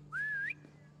awakening.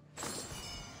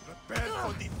 Prepare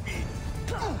for defeat!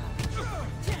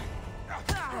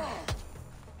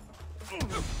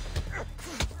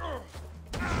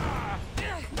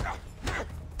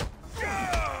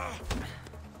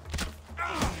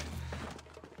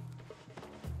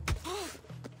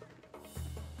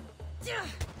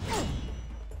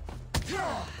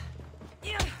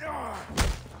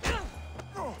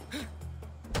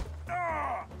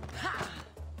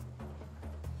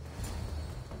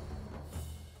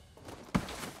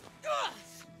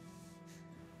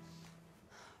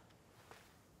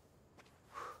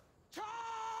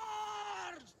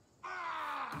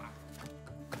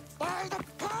 By the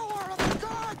power of the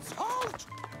gods, halt!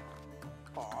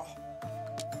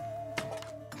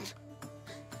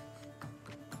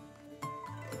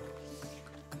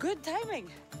 Good timing.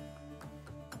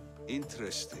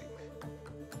 Interesting.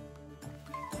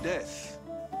 Death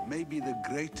may be the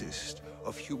greatest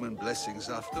of human blessings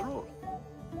after all.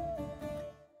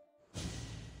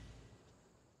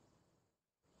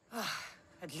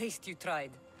 At least you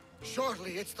tried.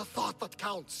 Surely it's the thought that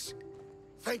counts.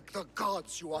 Thank the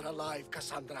gods you are alive,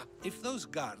 Cassandra. If those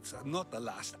guards are not the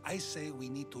last, I say we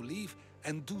need to leave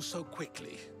and do so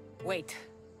quickly. Wait.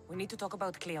 We need to talk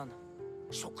about Cleon.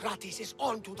 Socrates is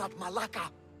on to that Malaka.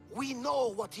 We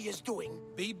know what he is doing.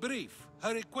 Be brief.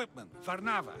 Her equipment,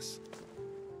 Varnavas.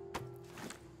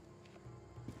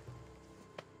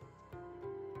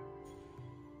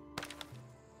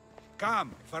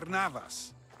 Come,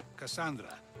 Varnavas.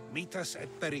 Cassandra, meet us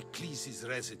at Pericles'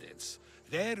 residence.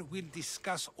 There we'll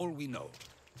discuss all we know.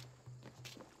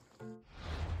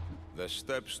 The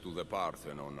steps to the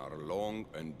Parthenon are long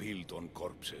and built on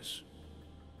corpses.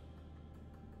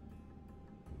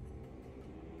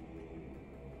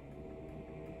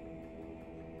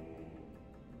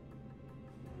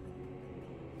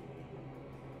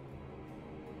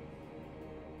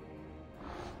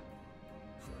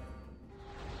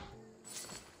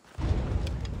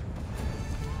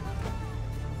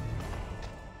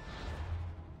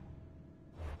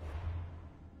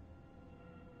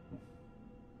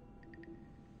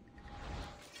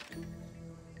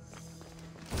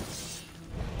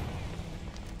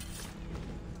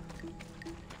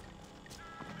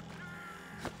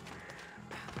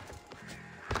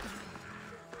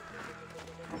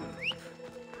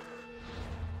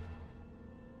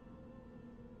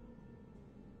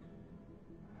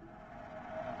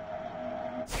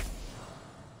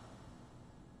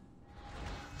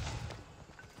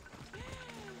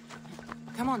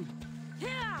 Come on.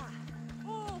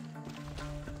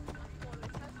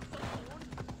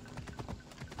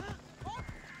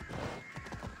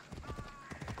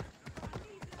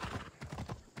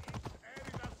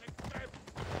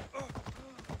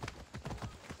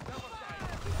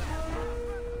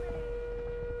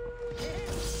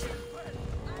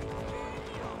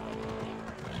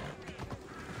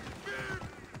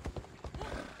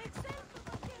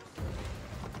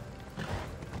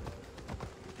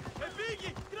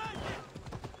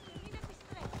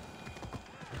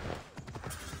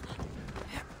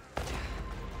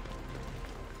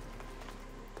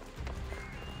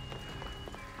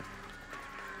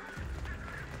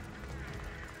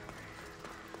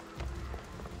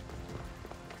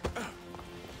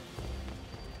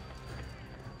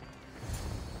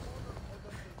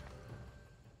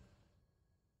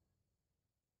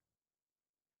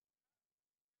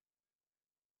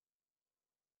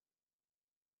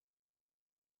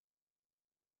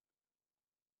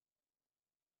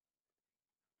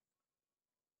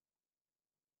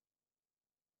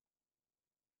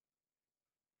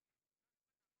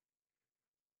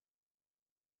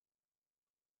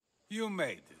 You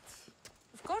made it.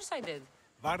 Of course I did.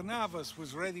 Varnavas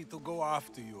was ready to go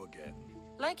after you again.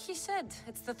 Like he said,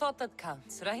 it's the thought that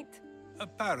counts, right?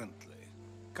 Apparently.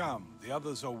 Come, the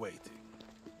others are waiting.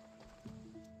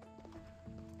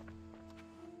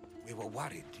 We were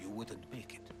worried you wouldn't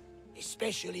make it.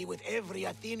 Especially with every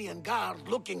Athenian guard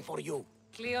looking for you.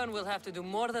 Cleon will have to do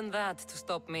more than that to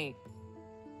stop me.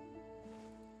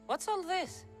 What's all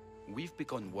this? We've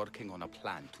begun working on a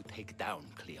plan to take down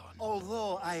Cleon.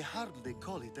 Although I hardly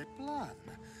call it a plan.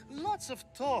 Lots of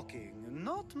talking,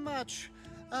 not much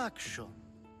action.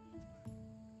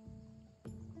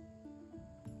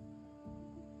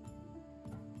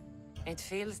 It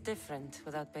feels different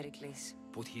without Pericles.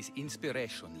 But his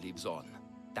inspiration lives on.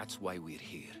 That's why we're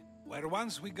here. Where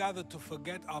once we gathered to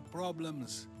forget our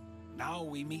problems, now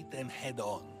we meet them head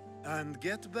on. And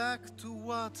get back to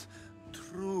what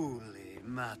truly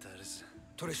matters.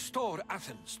 To restore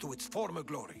Athens to its former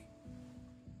glory.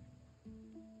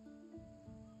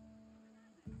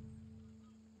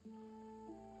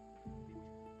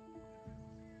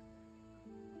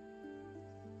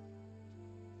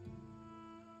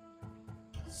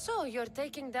 So, you're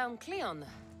taking down Cleon.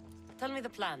 Tell me the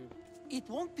plan. It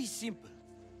won't be simple.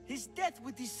 His death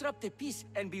would disrupt the peace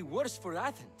and be worse for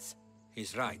Athens.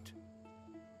 He's right.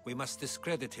 We must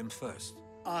discredit him first.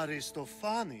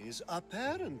 Aristophanes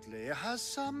apparently has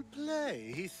some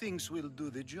play he thinks will do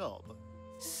the job.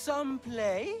 Some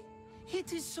play?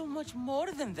 It is so much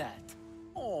more than that.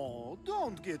 Oh,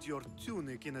 don't get your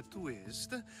tunic in a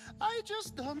twist. I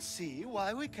just don't see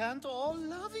why we can't all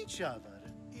love each other.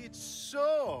 It's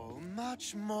so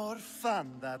much more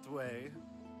fun that way.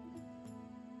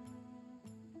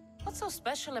 What's so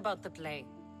special about the play?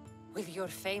 Will your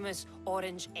famous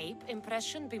orange ape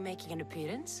impression be making an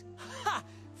appearance? Ha!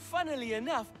 Funnily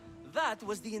enough, that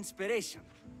was the inspiration.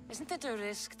 Isn't it a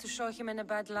risk to show him in a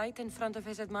bad light in front of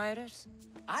his admirers?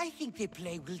 I think the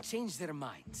play will change their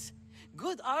minds.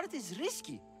 Good art is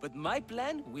risky, but my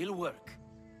plan will work.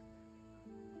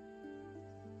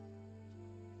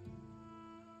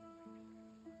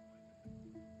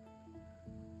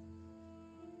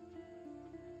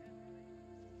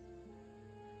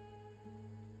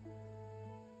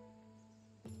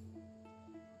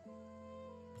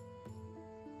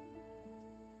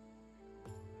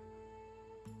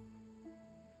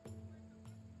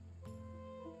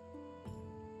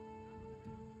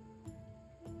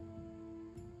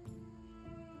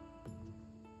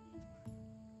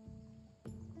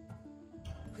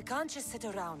 We can't just sit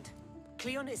around.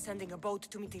 Cleon is sending a boat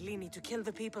to Mytilene to kill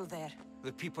the people there.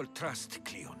 The people trust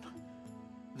Cleon.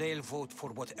 They'll vote for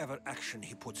whatever action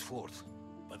he puts forth.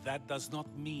 But that does not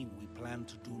mean we plan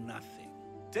to do nothing.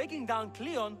 Taking down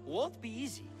Cleon won't be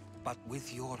easy. But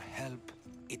with your help,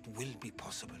 it will be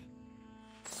possible.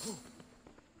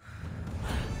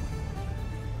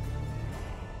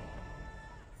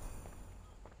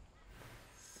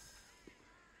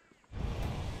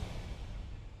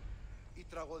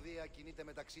 Η τραγωδία κινείται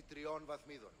μεταξύ τριών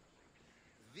βαθμίδων.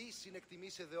 Δι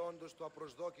συνεκτιμήσε δεόντως το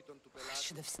απροσδόκητον του πελάτη. I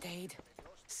should have stayed.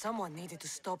 Someone needed to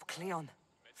stop Cleon.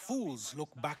 Fools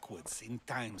look backwards in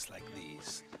times like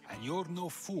these. And you're no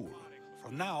fool.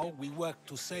 For now, we work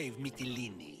to save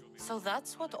Mytilene. So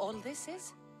that's what all this is?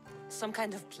 Some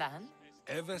kind of plan?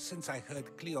 Ever since I heard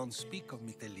Cleon speak of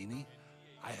Mytilene,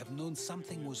 I have known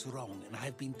something was wrong, and I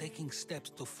have been taking steps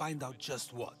to find out just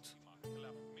what.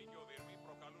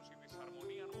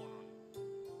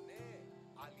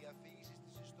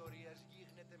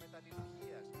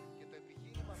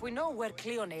 If we know where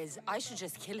Cleon is, I should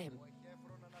just kill him.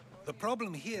 The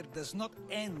problem here does not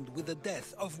end with the death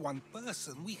of one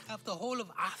person. We have the whole of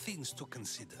Athens to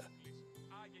consider.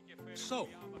 So,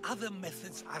 other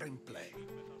methods are in play.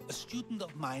 A student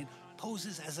of mine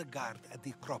poses as a guard at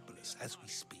the Acropolis as we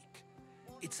speak.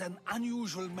 It's an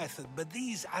unusual method, but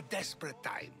these are desperate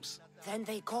times. Then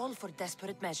they call for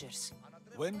desperate measures.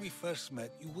 When we first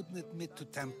met, you wouldn't admit to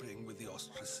tampering with the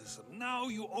ostracism. Now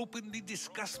you openly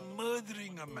discuss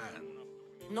murdering a man.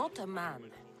 Not a man.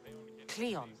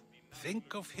 Cleon. Think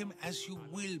of him as you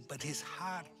will, but his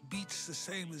heart beats the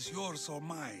same as yours or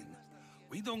mine.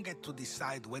 We don't get to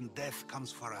decide when death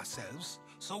comes for ourselves,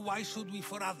 so why should we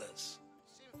for others?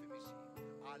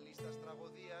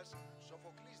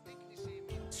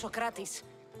 Socrates,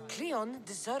 Cleon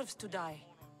deserves to die.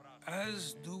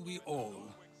 As do we all,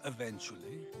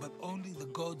 eventually, but only the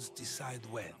gods decide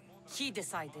when. He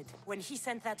decided when he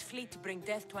sent that fleet to bring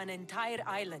death to an entire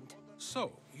island. So,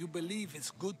 you believe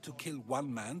it's good to kill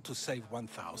one man to save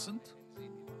 1,000?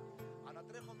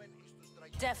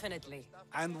 Definitely.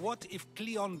 And what if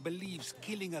Cleon believes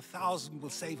killing 1,000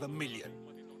 will save 1,000,000?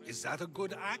 Is that a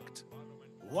good act?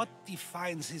 What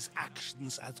defines his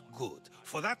actions as good?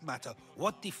 For that matter,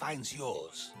 what defines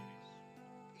yours?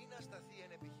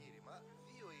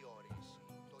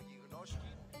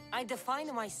 I define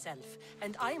myself,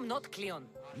 and I am not Cleon.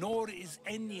 Nor is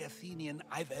any Athenian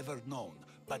I've ever known.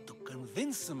 But to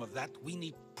convince them of that, we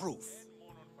need proof.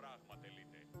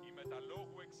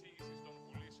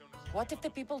 What if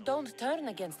the people don't turn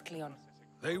against Cleon?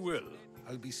 They will.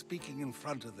 I'll be speaking in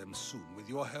front of them soon. With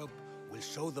your help, we'll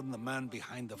show them the man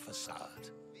behind the facade.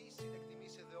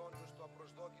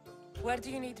 Where do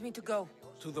you need me to go?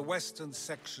 To the western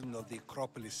section of the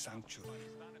Acropolis Sanctuary.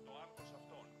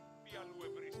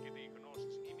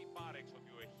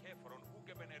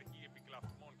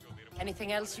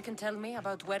 Anything else you can tell me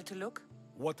about where to look?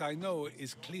 What I know is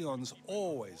Cleon's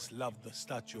always loved the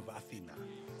statue of Athena.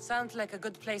 Sounds like a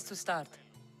good place to start.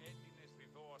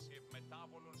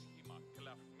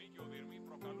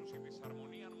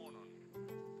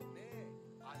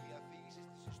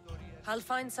 I'll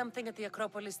find something at the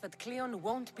Acropolis that Cleon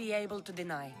won't be able to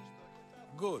deny.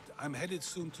 Good. I'm headed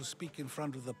soon to speak in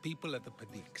front of the people at the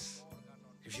Pnyx.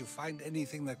 If you find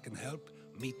anything that can help,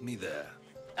 meet me there.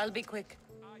 I'll be quick.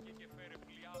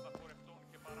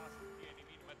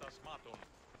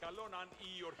 Καλώναν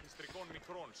ή ορχιστρικών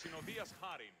μικρών συνοδείας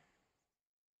χάριν.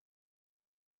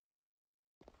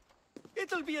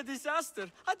 It'll be a disaster.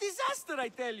 A disaster, I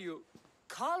tell you.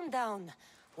 Calm down.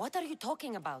 What are you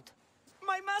talking about?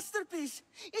 My masterpiece!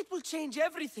 It will change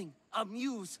everything.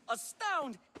 Amuse,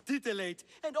 astound, titillate,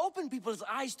 and open people's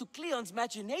eyes to Cleon's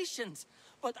machinations.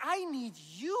 But I need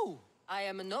you. I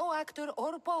am no actor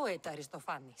or poet,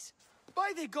 Aristophanes.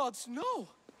 By the gods, no!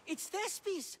 It's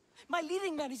Thespis! My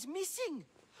leading man is missing!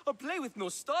 A play with no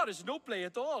star is no play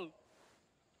at all.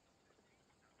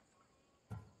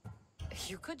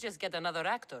 You could just get another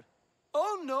actor.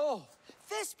 Oh no!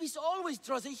 Thespis always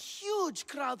draws a huge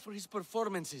crowd for his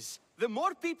performances. The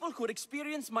more people who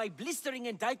experience my blistering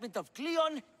indictment of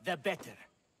Cleon, the better.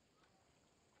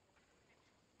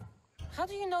 How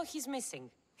do you know he's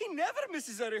missing? He never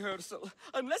misses a rehearsal,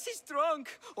 unless he's drunk,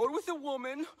 or with a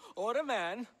woman, or a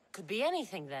man. Could be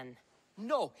anything then.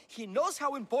 No, he knows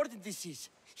how important this is.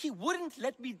 He wouldn't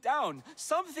let me down.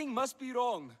 Something must be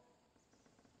wrong.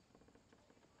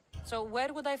 So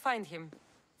where would I find him?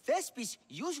 Thespis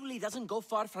usually doesn't go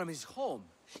far from his home.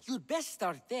 You'd best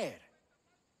start there.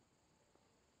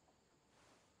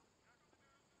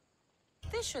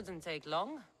 This shouldn't take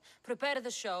long. Prepare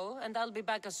the show, and I'll be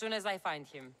back as soon as I find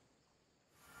him.